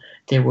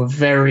 they were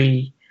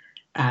very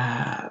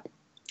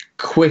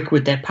quick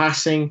with their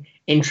passing,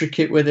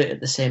 intricate with it at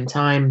the same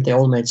time. They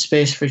all made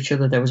space for each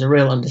other. There was a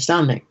real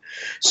understanding.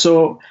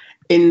 So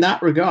in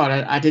that regard,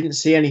 I didn't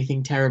see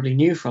anything terribly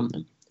new from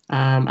them.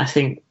 I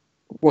think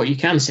what you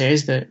can say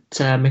is that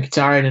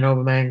Mkhitaryan and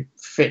Aubameyang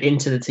fit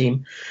into the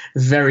team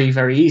very,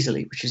 very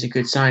easily, which is a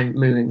good sign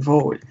moving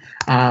forward.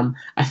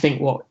 I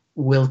think what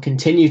will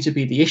continue to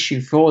be the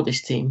issue for this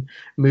team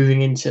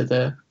moving into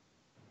the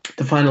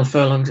final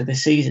furlongs of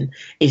this season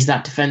is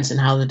that defence and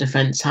how the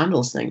defence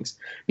handles things,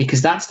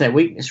 because that's their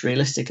weakness.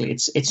 Realistically,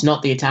 it's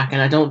not the attack,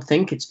 and I don't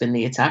think it's been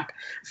the attack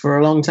for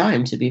a long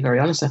time, to be very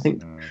honest. I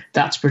think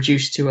that's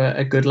produced to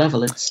a good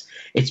level.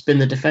 It's been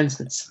the defence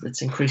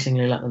that's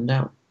increasingly let them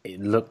down. It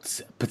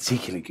looked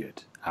particularly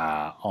good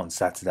on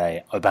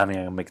Saturday.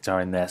 Aubameyang and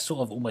Mkhitaryan there,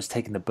 sort of almost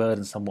taking the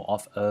burden somewhat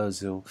off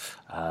Ozil,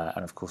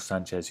 and of course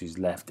Sanchez, who's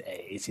left.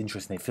 It's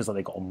interesting. It feels like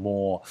they got a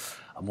more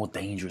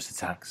dangerous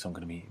attack. So I'm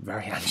going to be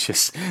very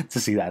anxious to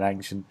see that in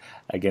action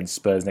against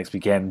Spurs next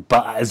weekend.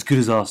 But as good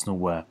as Arsenal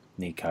were,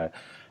 Nico,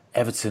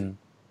 Everton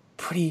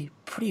pretty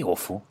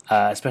awful,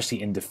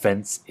 especially in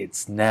defence.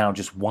 It's now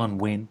just 1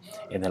 win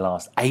in their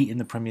last 8 in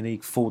the Premier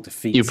League, 4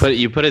 defeats. You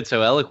put it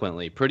so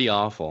eloquently. Pretty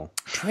awful.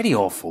 Pretty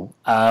awful.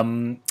 I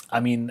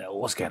mean,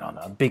 what's going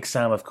on? Big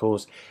Sam, of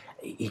course,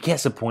 he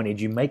gets appointed.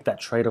 You make that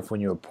trade-off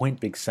when you appoint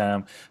Big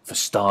Sam for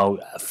style,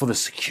 for the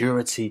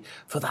security,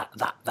 for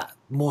that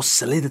more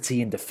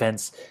solidity in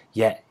defence.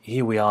 Yet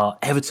here we are,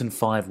 Everton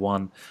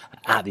 5-1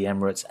 at the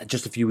Emirates.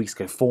 Just a few weeks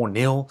ago,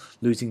 4-0,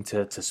 losing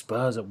to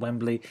Spurs at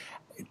Wembley.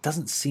 It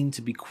doesn't seem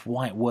to be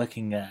quite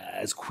working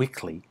as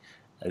quickly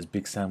as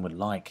Big Sam would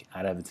like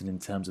at Everton in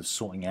terms of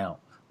sorting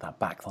out that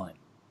back line.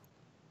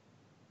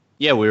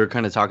 Yeah, we were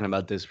kind of talking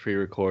about this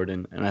pre-record,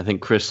 and I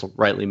think Chris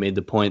rightly made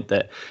the point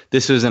that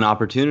this was an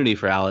opportunity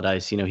for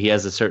Allardyce. You know, he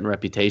has a certain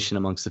reputation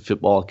amongst the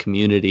football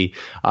community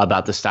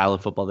about the style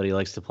of football that he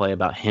likes to play,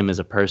 about him as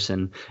a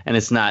person, and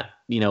it's not,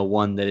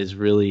 one that is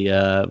really,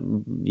 I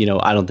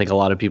don't think a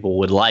lot of people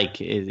would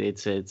like.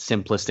 It's a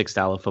simplistic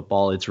style of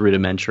football. It's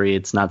rudimentary.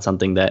 It's not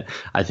something that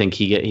I think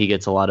he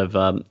gets a lot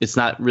of. It's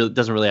not really,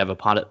 doesn't really have a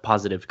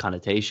positive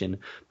connotation.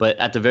 But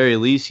at the very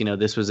least,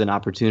 this was an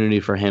opportunity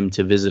for him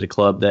to visit a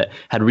club that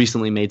had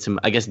recently made some,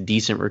 I guess,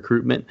 decent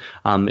recruitment.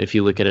 If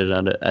you look at it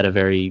at a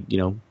very,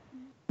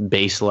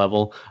 base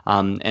level,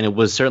 and it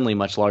was certainly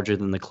much larger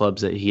than the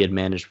clubs that he had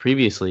managed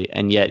previously,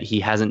 and yet he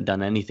hasn't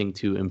done anything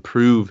to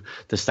improve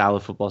the style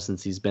of football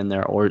since he's been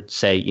there, or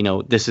say,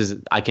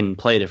 I can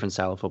play a different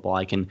style of football,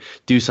 I can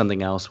do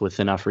something else with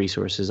enough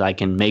resources, I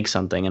can make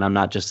something, and I'm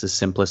not just this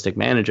simplistic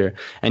manager.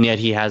 And yet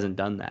he hasn't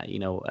done that.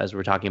 As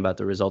we're talking about,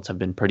 the results have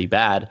been pretty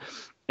bad.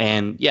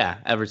 And yeah,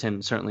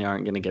 Everton certainly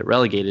aren't going to get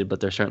relegated,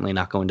 but they're certainly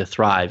not going to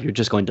thrive. You're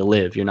just going to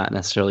live. You're not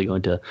necessarily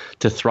going to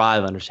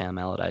thrive under Sam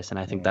Allardyce. And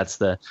I think that's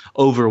the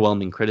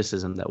overwhelming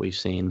criticism that we've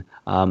seen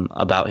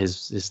about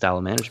his style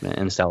of management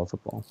and style of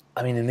football.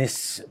 I mean, in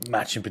this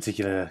match in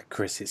particular,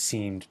 Chris, it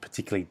seemed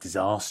particularly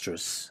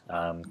disastrous,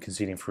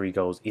 conceding 3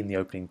 goals in the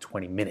opening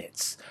 20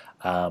 minutes.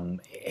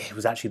 It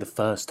was actually the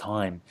first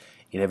time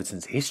in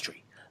Everton's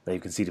history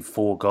they've conceded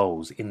 4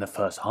 goals in the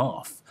first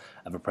half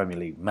of a Premier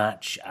League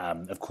match.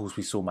 Of course,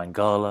 we saw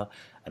Mangala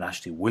and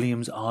Ashley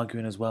Williams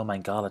arguing as well.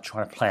 Mangala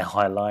trying to play a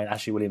high line,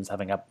 Ashley Williams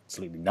having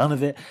absolutely none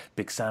of it.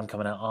 Big Sam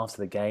coming out after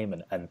the game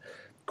and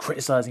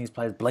criticising his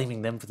players,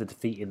 blaming them for the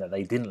defeat in that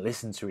they didn't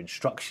listen to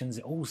instructions.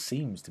 It all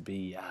seems to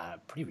be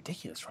pretty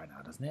ridiculous right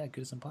now, doesn't it,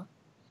 Goodison Park?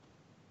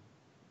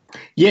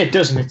 Yeah, it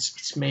does, and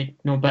it's made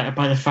no better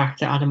by the fact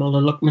that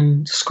Ademola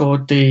Lookman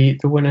scored the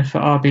winner for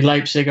RB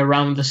Leipzig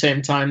around the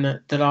same time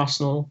that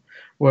Arsenal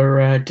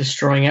were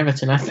destroying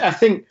Everton. I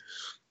think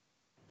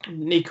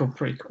Nico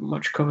pretty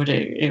much covered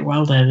it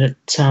well there.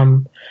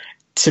 That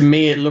to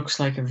me it looks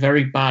like a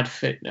very bad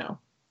fit now,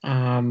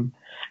 and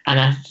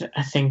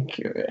I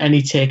think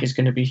any take is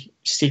going to be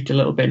steeped a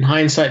little bit in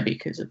hindsight,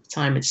 because at the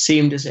time it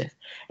seemed as if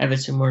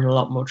Everton were in a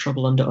lot more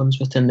trouble under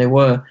Unsworth than they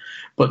were.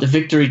 But the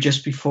victory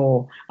just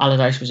before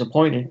Allardyce was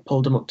appointed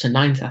pulled them up to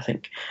 9th, I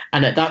think.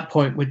 And at that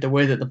point, with the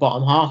way that the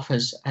bottom half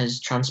has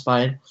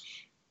transpired,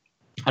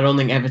 I don't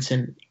think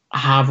Everton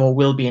have or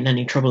will be in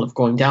any trouble of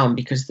going down,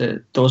 because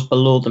those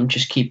below them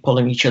just keep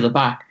pulling each other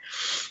back.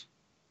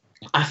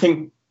 I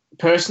think,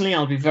 personally,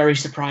 I'll be very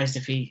surprised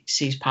if he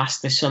sees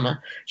past this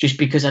summer, just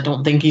because I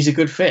don't think he's a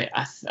good fit.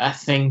 I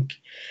think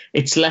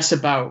it's less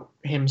about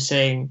him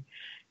saying,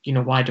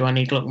 why do I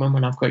need Lookman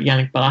when I've got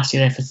Yannick Bolasie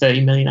there for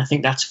 30 million? I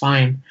think that's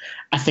fine.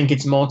 I think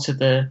it's more to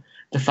the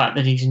fact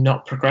that he's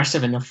not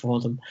progressive enough for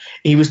them.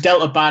 He was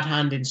dealt a bad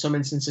hand in some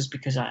instances,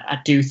 because I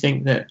do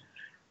think that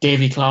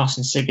Davy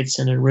Klaassen,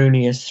 Sigurdsson and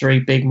Rooney as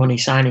 3 big money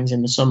signings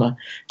in the summer,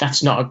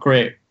 that's not a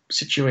great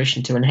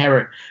situation to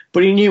inherit.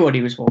 But he knew what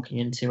he was walking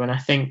into, and I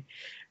think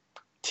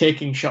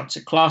taking shots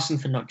at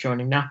Klaassen for not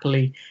joining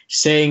Napoli,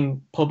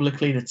 saying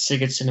publicly that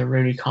Sigurdsson and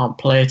Rooney can't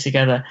play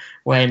together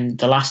when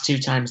the last 2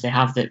 times they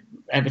have that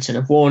Everton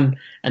have won,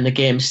 and the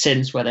games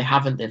since where they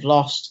haven't, they've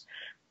lost.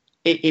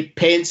 It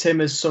paints him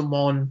as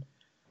someone,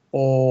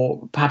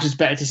 or perhaps it's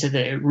better to say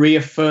that it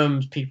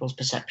reaffirms people's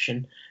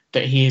perception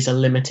that he is a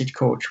limited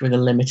coach with a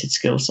limited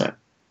skill set.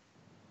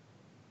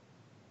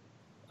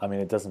 I mean,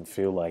 it doesn't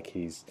feel like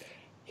he's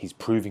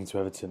proving to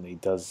Everton that he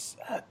does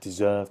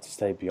deserve to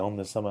stay beyond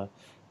the summer.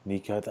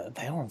 Nico,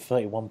 they are on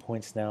 31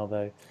 points now,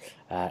 though.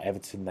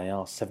 Everton, they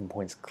are 7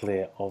 points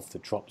clear of the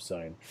drop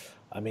zone.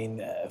 I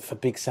mean, for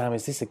Big Sam,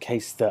 is this a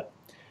case that,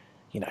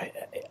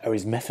 are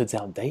his methods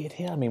outdated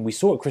here? I mean, we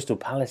saw at Crystal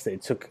Palace that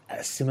it took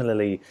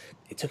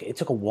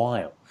a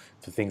while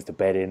for things to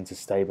bed in, to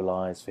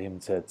stabilise, for him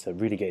to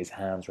really get his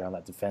hands around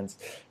that defence.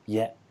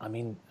 Yet, I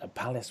mean, at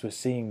Palace, we're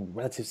seeing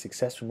relative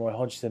success from Roy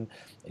Hodgson.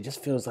 It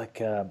just feels like,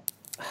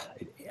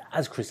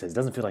 as Chris says, it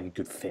doesn't feel like a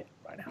good fit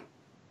right now.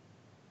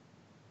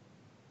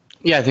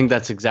 Yeah, I think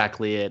that's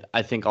exactly it.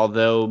 I think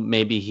although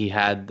maybe he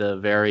had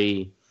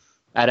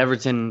at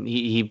Everton,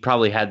 he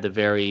probably had the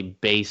very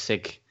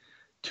basic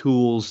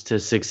tools to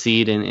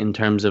succeed in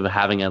terms of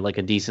having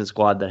a decent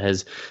squad that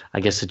has,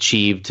 I guess,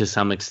 achieved to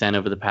some extent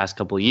over the past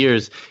couple of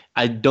years.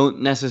 I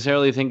don't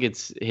necessarily think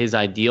it's his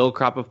ideal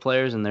crop of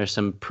players, and there's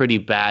some pretty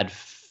bad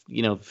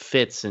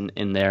fits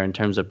in there in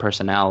terms of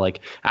personnel,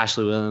 like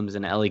Ashley Williams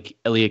and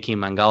Eliakim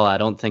Mangala. I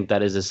don't think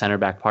that is a center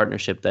back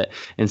partnership that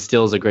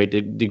instills a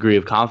great degree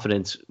of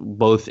confidence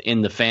both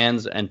in the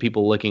fans and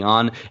people looking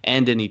on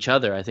and in each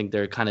other. I think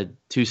they're kind of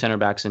 2 center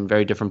backs in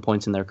very different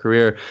points in their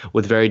career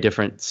with very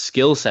different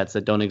skill sets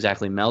that don't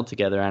exactly meld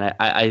together. And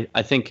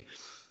I think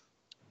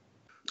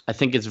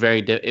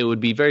it would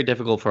be very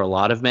difficult for a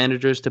lot of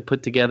managers to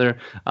put together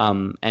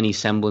any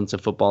semblance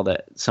of football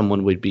that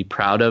someone would be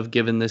proud of,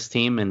 given this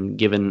team and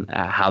given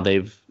how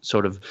they've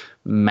sort of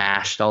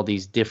mashed all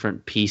these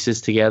different pieces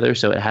together.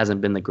 So it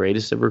hasn't been the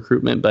greatest of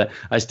recruitment, but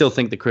I still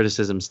think the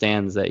criticism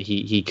stands that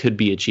he could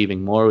be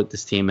achieving more with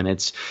this team. And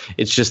it's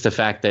just the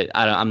fact that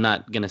I'm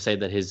not going to say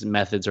that his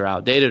methods are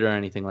outdated or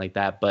anything like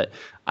that, but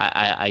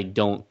I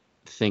don't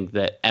think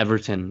that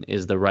Everton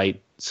is the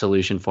right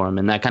solution for him.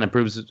 And that kind of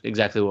proves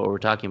exactly what we're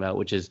talking about,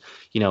 which is,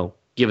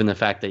 given the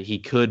fact that he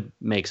could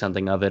make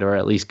something of it, or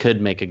at least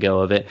could make a go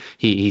of it,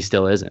 he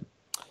still isn't.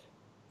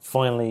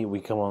 Finally,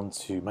 we come on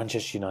to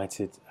Manchester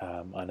United.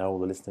 I know all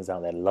the listeners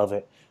out there love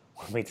it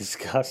when we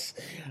discuss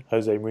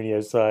Jose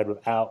Mourinho's side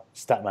without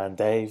Statman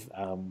Dave.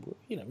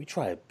 We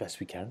try as best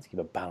we can to give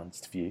a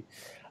balanced view.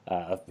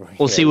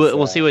 We'll see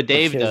what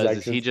Dave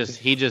does. Is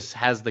he just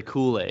has the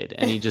Kool-Aid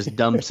and he just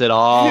dumps it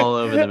all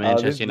over the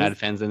Manchester United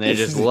fans, and they're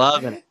just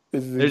loving it.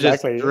 They're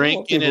exactly just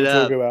drinking it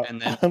up,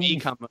 and then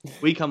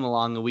we come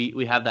along and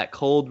we have that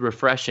cold,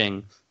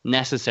 refreshing,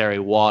 necessary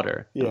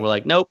water, and we're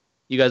like, nope,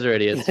 you guys are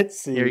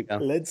idiots. Here you go.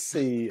 Let's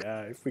see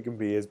if we can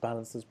be as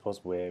balanced as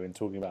possible here in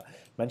talking about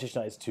Manchester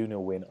United's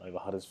 2-0 win over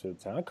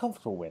Huddersfield Town, a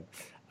comfortable win,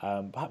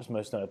 perhaps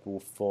most notable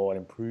for an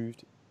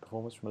improved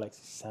performance from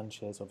Alexis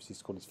Sanchez. Obviously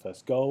scored his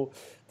first goal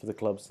for the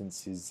club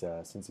since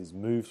his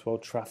move to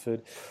Old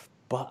Trafford.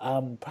 But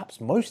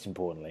perhaps most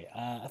importantly,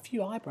 a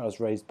few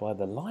eyebrows raised by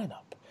the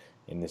lineup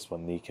in this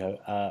one,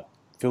 Nico.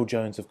 Phil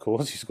Jones, of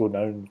course, who scored an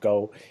own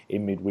goal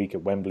in midweek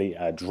at Wembley,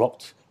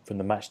 dropped from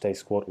the matchday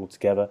squad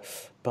altogether.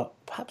 But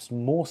perhaps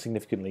more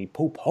significantly,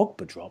 Paul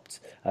Pogba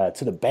dropped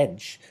to the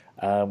bench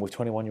with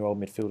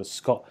 21-year-old midfielder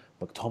Scott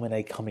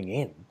McTominay coming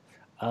in.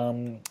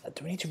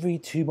 Do we need to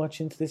read too much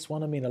into this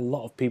one? I mean, a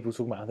lot of people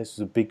talking about how this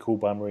was a big call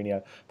by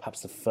Mourinho, perhaps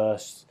the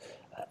first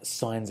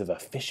signs of a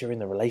fissure in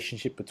the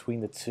relationship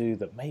between the two,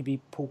 that maybe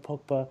Paul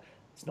Pogba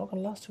is not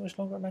going to last too much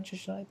longer at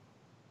Manchester United.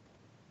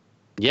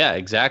 Yeah,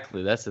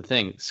 exactly. That's the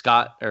thing.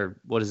 Scott, or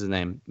what is his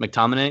name?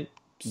 McTominay?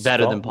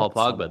 Better than Paul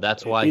Pogba.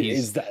 That's why why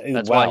he's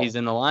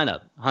in the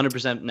lineup.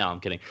 100%. No,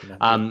 I'm kidding.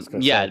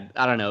 Yeah,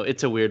 I don't know.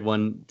 It's a weird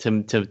one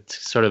to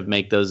sort of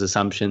make those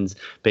assumptions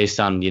based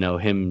on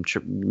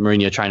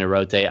Mourinho trying to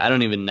rotate. I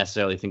don't even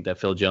necessarily think that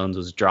Phil Jones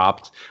was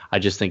dropped. I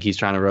just think he's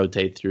trying to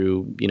rotate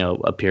through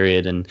a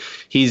period, and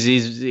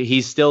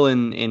he's still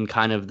in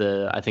kind of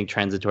the, I think,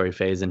 transitory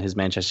phase in his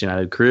Manchester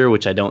United career,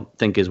 which I don't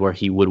think is where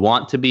he would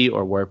want to be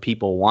or where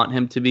people want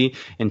him to be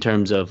in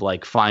terms of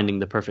like finding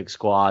the perfect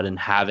squad and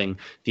having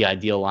the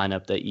ideal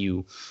lineup that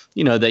you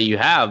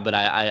have. But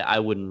I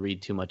wouldn't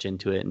read too much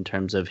into it in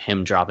terms of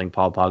him dropping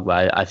Paul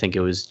Pogba. I think it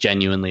was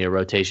genuinely a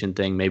rotation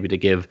thing, maybe to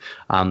give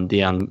the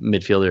young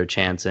midfielder a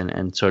chance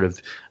and sort of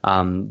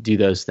do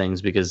those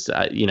things, because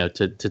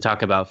to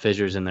talk about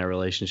fissures in their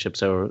relationship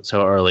so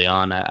early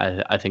on,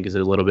 I think is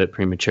a little bit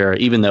premature,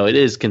 even though it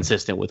is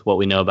consistent with what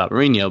we know about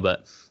Mourinho.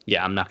 But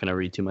yeah, I'm not going to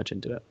read too much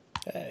into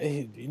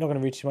it. You're not going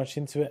to read too much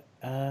into it,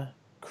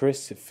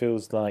 Chris. It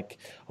feels like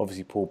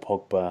obviously Paul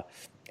Pogba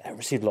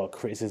received a lot of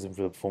criticism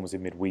for the performance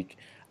in midweek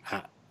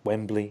at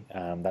Wembley.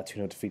 That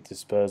 2-0 defeat to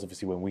Spurs.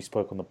 Obviously, when we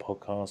spoke on the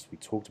podcast, we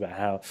talked about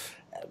how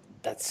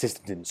that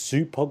system didn't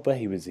suit Pogba.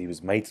 He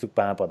was made to look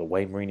bad by the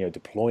way Mourinho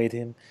deployed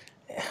him.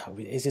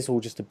 Is this all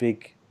just a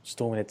big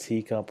storm in a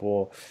teacup,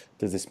 or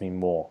does this mean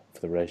more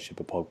for the relationship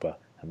of Pogba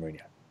and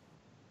Mourinho?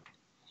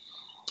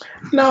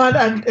 No,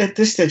 at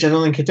this stage, I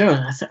don't think you're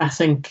doing. I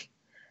think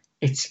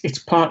it's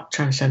part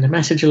trying to send a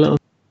message a little.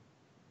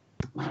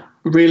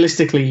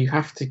 Realistically, you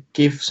have to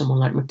give someone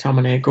like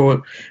McTominay a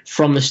go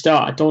from the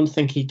start. I don't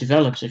think he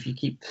develops if you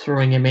keep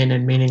throwing him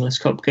in meaningless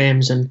cup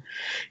games and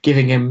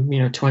giving him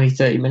 20,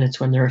 30 minutes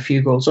when there are a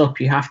few goals up.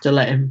 You have to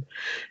let him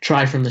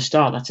try from the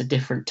start. That's a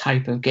different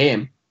type of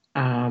game.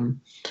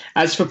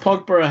 As for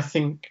Pogba, I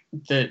think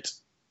that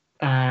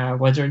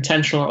whether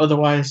intentional or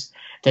otherwise,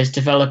 there's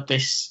developed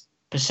this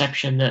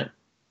perception that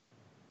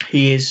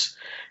he is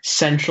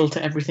central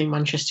to everything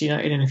Manchester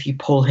United, and if you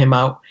pull him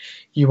out,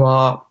 you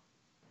are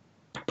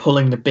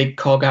pulling the big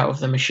cog out of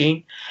the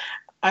machine.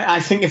 I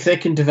think if they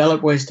can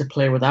develop ways to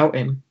play without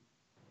him,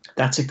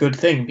 that's a good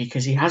thing,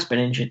 because he has been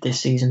injured this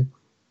season.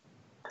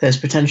 There's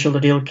potential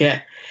that he'll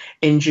get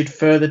injured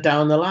further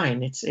down the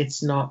line.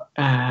 It's not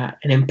an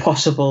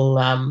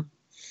impossible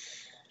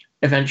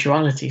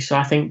eventuality. So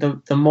I think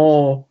the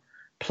more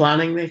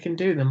planning they can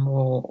do, the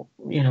more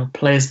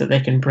players that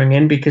they can bring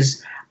in,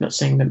 because I'm not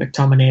saying that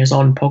McTominay is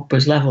on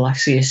Pogba's level. I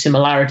see a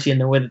similarity in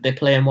the way that they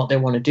play and what they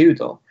want to do,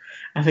 though.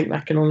 I think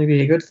that can only be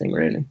a good thing,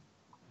 really.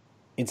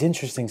 It's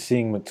interesting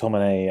seeing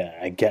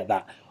McTominay get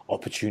that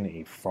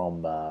opportunity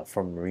from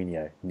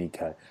Mourinho,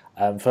 Nico.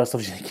 First off,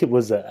 I think it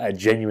was a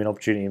genuine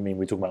opportunity. I mean,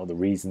 we're talking about all the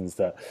reasons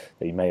that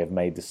he may have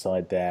made the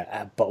side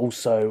there. But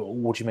also,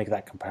 what do you make of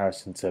that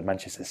comparison to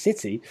Manchester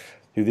City,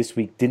 who this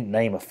week didn't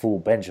name a full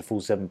bench, a full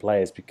 7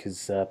 players,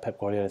 because Pep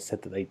Guardiola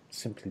said that they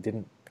simply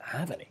didn't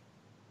have any?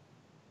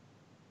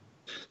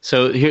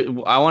 So here,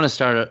 I want to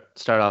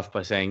start off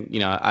by saying,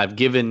 I've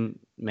given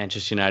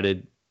Manchester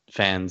United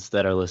fans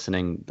that are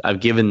listening, I've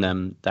given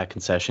them that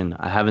concession.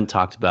 I haven't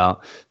talked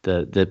about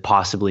the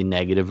possibly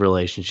negative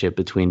relationship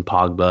between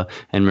Pogba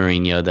and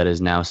Mourinho that is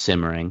now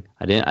simmering.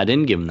 I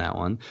didn't give them that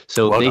one.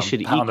 So well, they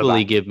should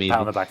equally give me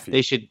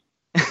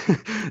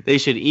they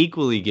should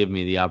equally give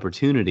me the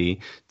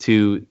opportunity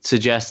to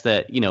suggest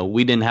that,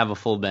 we didn't have a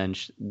full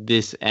bench.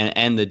 This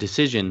and the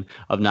decision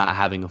of not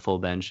having a full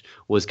bench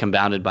was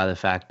compounded by the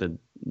fact that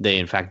they,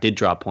 in fact, did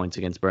drop points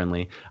against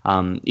Burnley,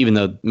 even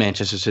though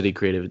Manchester City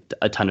created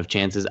a ton of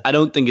chances. I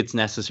don't think it's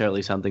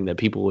necessarily something that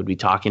people would be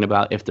talking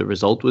about if the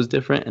result was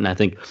different, and I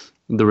think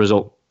the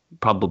result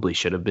probably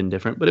should have been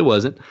different, but it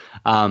wasn't.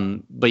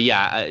 But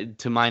yeah,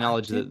 to my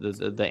knowledge,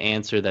 the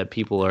answer that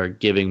people are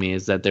giving me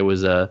is that there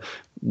was a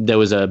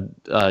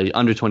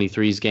under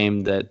 23s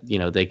game that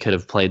they could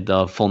have played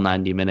the full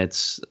 90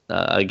 minutes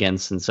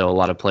against, and so a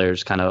lot of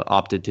players kind of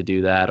opted to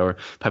do that, or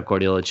Pep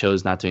Guardiola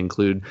chose not to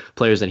include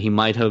players that he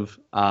might have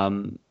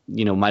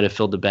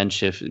filled the bench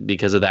shift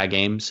because of that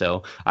game.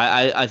 So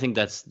I think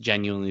that's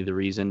genuinely the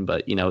reason.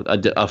 But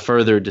a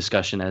further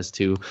discussion as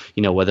to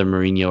whether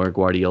Mourinho or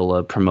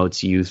Guardiola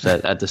promotes youth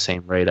at the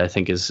same rate, I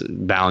think, is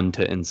bound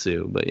to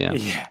ensue. But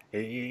yeah,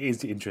 it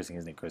is interesting,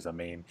 isn't it, Chris? I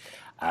mean,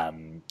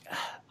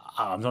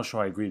 I'm not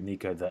sure I agree with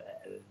Nico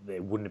that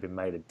it wouldn't have been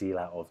made a deal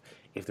out of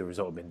if the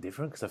result had been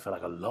different, because I feel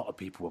like a lot of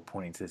people were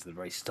pointing to this at the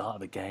very start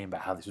of the game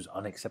about how this was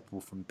unacceptable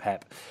from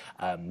Pep,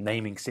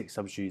 naming 6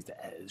 substitutes.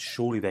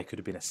 Surely there could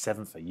have been a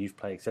 7th for youth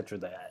play, etc.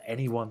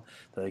 Anyone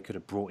that they could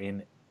have brought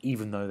in,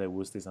 even though there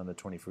was this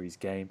under-23s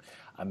game.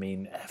 I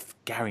mean,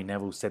 Gary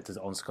Neville said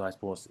on Sky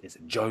Sports, it's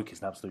a joke,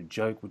 it's an absolute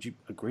joke. Would you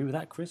agree with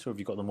that, Chris, or have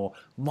you got the more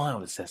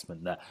mild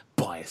assessment that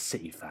biased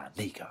City fan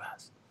Nico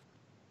has?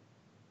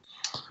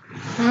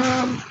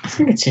 I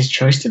think it's his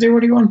choice to do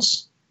what he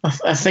wants.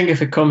 I think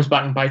if it comes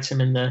back and bites him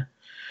in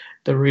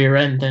the rear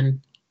end,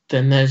 then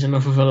there's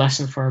enough of a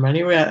lesson for him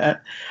anyway.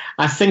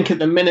 I think at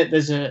the minute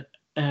there's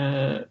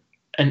an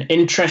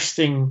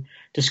interesting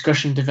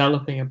discussion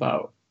developing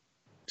about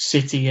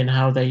City and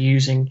how they're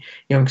using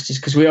youngsters,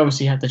 because we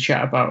obviously had the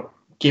chat about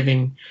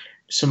giving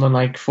someone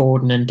like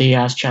Foden and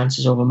Diaz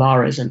chances over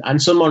Mahrez,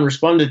 and someone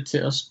responded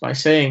to us by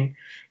saying,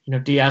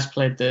 Diaz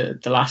played the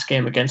last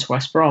game against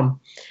West Brom.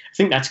 I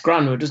think that's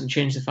grand, but it doesn't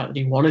change the fact that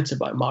he wanted to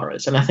buy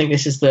Mahrez. And I think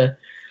this is the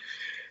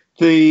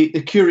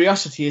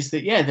curiosity is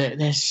that,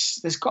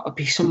 there's got to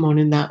be someone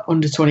in that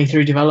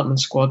under-23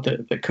 development squad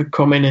that could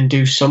come in and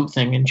do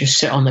something and just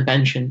sit on the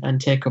bench and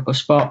take up a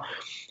spot.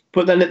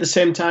 But then at the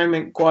same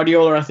time,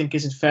 Guardiola, I think,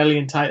 is fairly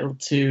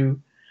entitled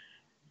to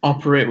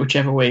operate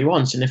whichever way he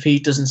wants. And if he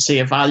doesn't see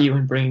a value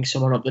in bringing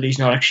someone up that he's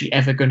not actually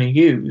ever going to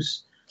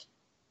use,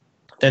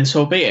 then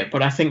so be it.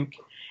 But I think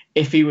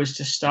if he was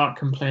to start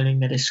complaining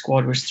that his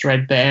squad was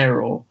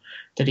threadbare or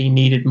that he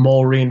needed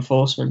more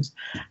reinforcements,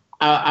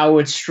 I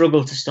would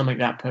struggle to stomach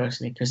that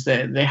personally, because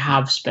they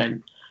have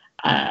spent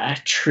a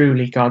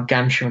truly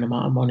gargantuan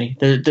amount of money.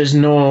 There's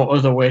no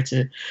other way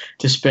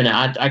to spin it.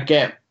 I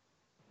get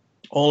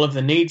all of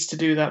the needs to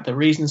do that, the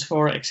reasons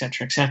for it,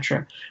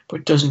 etc., but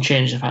it doesn't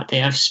change the fact they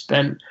have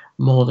spent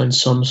more than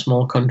some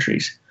small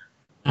countries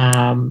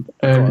earn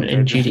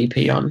in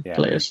GDP on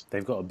players.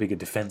 They've got a bigger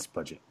defence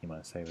budget, you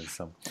might say, than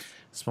some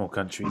small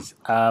countries.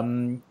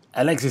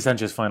 Alexis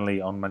Sanchez finally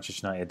on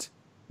Manchester United.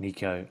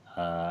 Nico,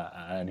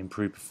 an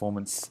improved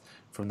performance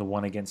from the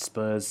one against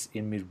Spurs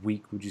in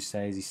midweek, would you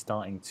say? Is he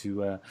starting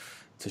to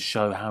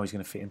show how he's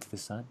going to fit into the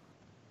side?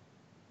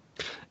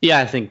 Yeah,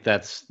 I think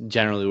that's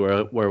generally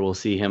where we'll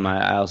see him.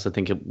 I also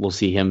think we'll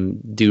see him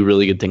do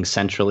really good things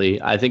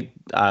centrally. I think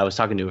I was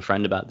talking to a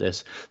friend about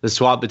this. The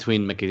swap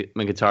between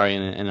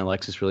Mkhitaryan and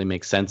Alexis really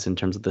makes sense in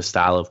terms of the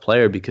style of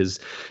player,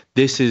 because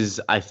this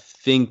is, I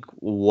think,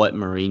 what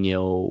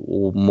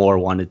Mourinho more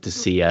wanted to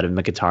see out of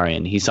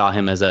Mkhitaryan. He saw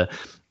him as a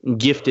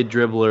gifted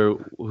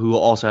dribbler who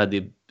also had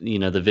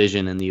the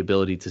vision and the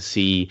ability to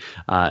see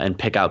and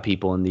pick out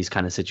people in these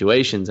kind of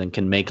situations, and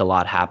can make a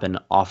lot happen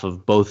off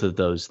of both of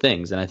those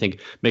things. And I think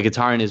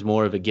Mkhitaryan is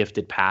more of a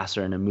gifted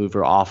passer and a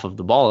mover off of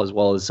the ball, as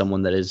well as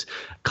someone that is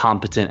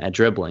competent at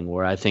dribbling,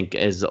 where I think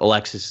as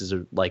Alexis is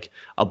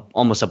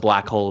almost a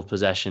black hole of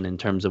possession in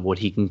terms of what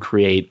he can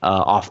create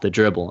off the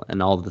dribble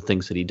and all of the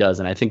things that he does.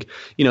 And I think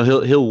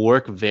he'll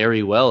work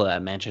very well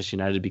at Manchester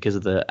United because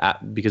of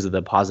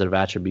the positive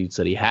attributes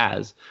that he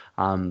has.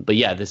 But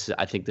yeah,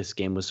 I think this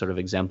game was sort of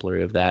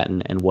exemplary of that,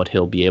 and what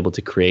he'll be able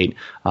to create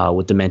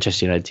with the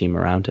Manchester United team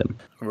around him.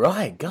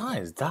 Right,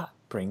 guys, that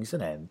brings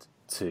an end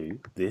to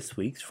this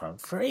week's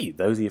Front Three.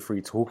 Those are your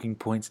 3 talking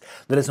points.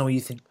 Let us know what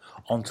you think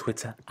on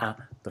Twitter at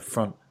the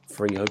Front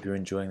Three. Hope you're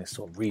enjoying this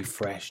sort of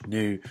refreshed,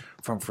 new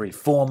Front Three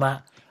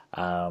format.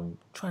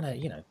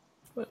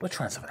 We're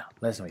trying something out.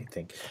 Let us know what you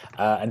think.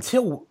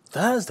 Until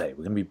Thursday,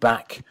 we're going to be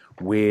back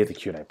with the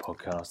Q&A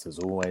podcast. As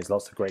always,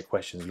 lots of great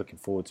questions. Looking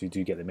forward to.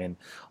 Do get them in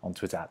on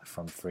Twitter at the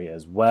Front Three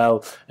as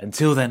well.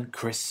 Until then,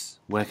 Chris,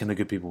 where can the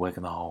good people, where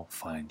can the whole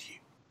find you?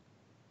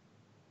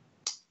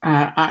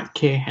 At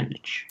K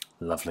Henrich.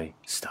 Lovely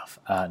stuff.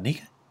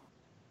 Nico?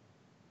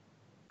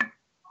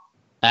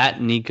 At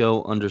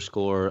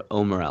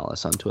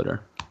Nico_O'Morales on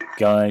Twitter.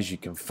 Guys, you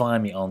can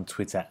find me on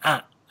Twitter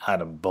at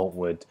Adam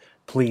Boltwood.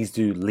 Please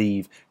do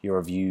leave your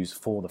reviews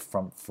for the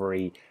Front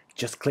Three.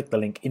 Just click the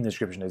link in the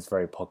description of this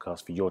very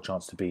podcast for your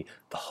chance to be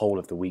the whole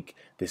of the week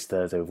this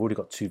Thursday. We've already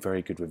got 2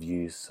 very good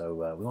reviews,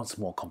 so we want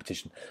some more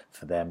competition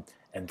for them.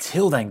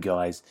 Until then,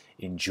 guys,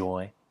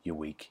 enjoy your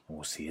week, and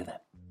we'll see you then.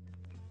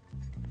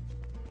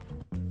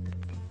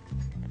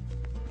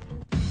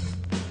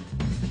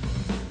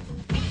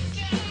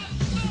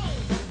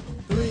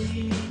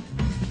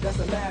 That's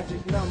a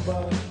magic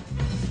number.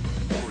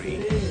 Yes,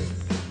 it is.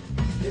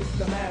 It's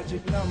the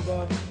magic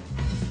number.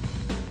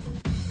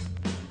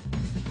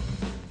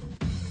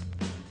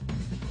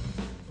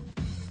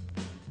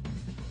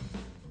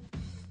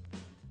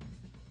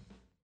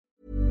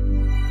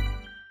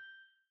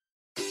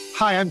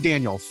 Hi, I'm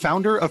Daniel,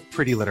 founder of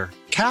Pretty Litter.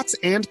 Cats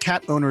and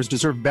cat owners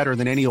deserve better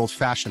than any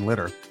old-fashioned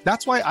litter.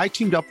 That's why I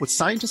teamed up with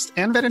scientists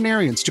and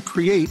veterinarians to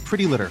create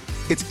Pretty Litter.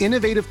 Its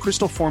innovative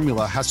crystal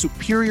formula has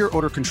superior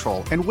odor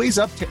control and weighs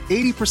up to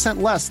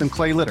 80% less than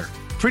clay litter.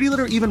 Pretty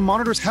Litter even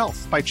monitors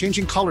health by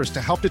changing colors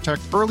to help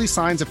detect early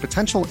signs of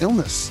potential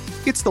illness.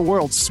 It's the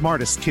world's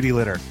smartest kitty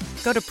litter.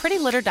 Go to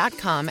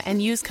prettylitter.com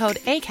and use code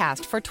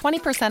ACAST for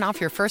 20%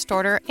 off your first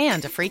order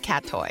and a free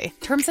cat toy.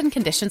 Terms and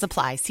conditions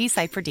apply. See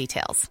site for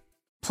details.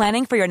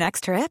 Planning for your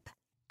next trip?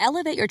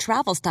 Elevate your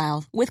travel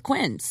style with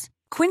Quince.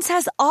 Quince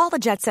has all the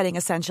jet-setting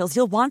essentials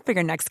you'll want for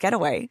your next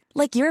getaway,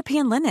 like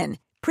European linen,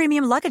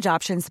 premium luggage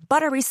options,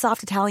 buttery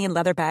soft Italian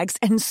leather bags,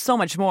 and so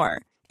much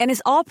more. And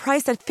is all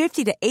priced at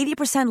 50 to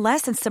 80%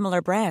 less than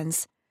similar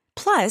brands.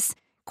 Plus,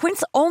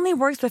 Quince only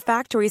works with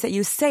factories that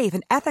use safe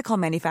and ethical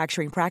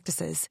manufacturing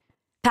practices.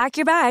 Pack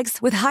your bags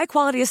with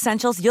high-quality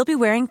essentials you'll be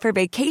wearing for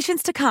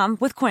vacations to come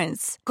with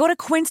Quince. Go to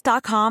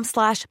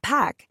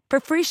quince.com/pack for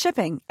free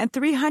shipping and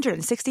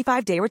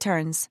 365-day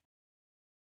returns.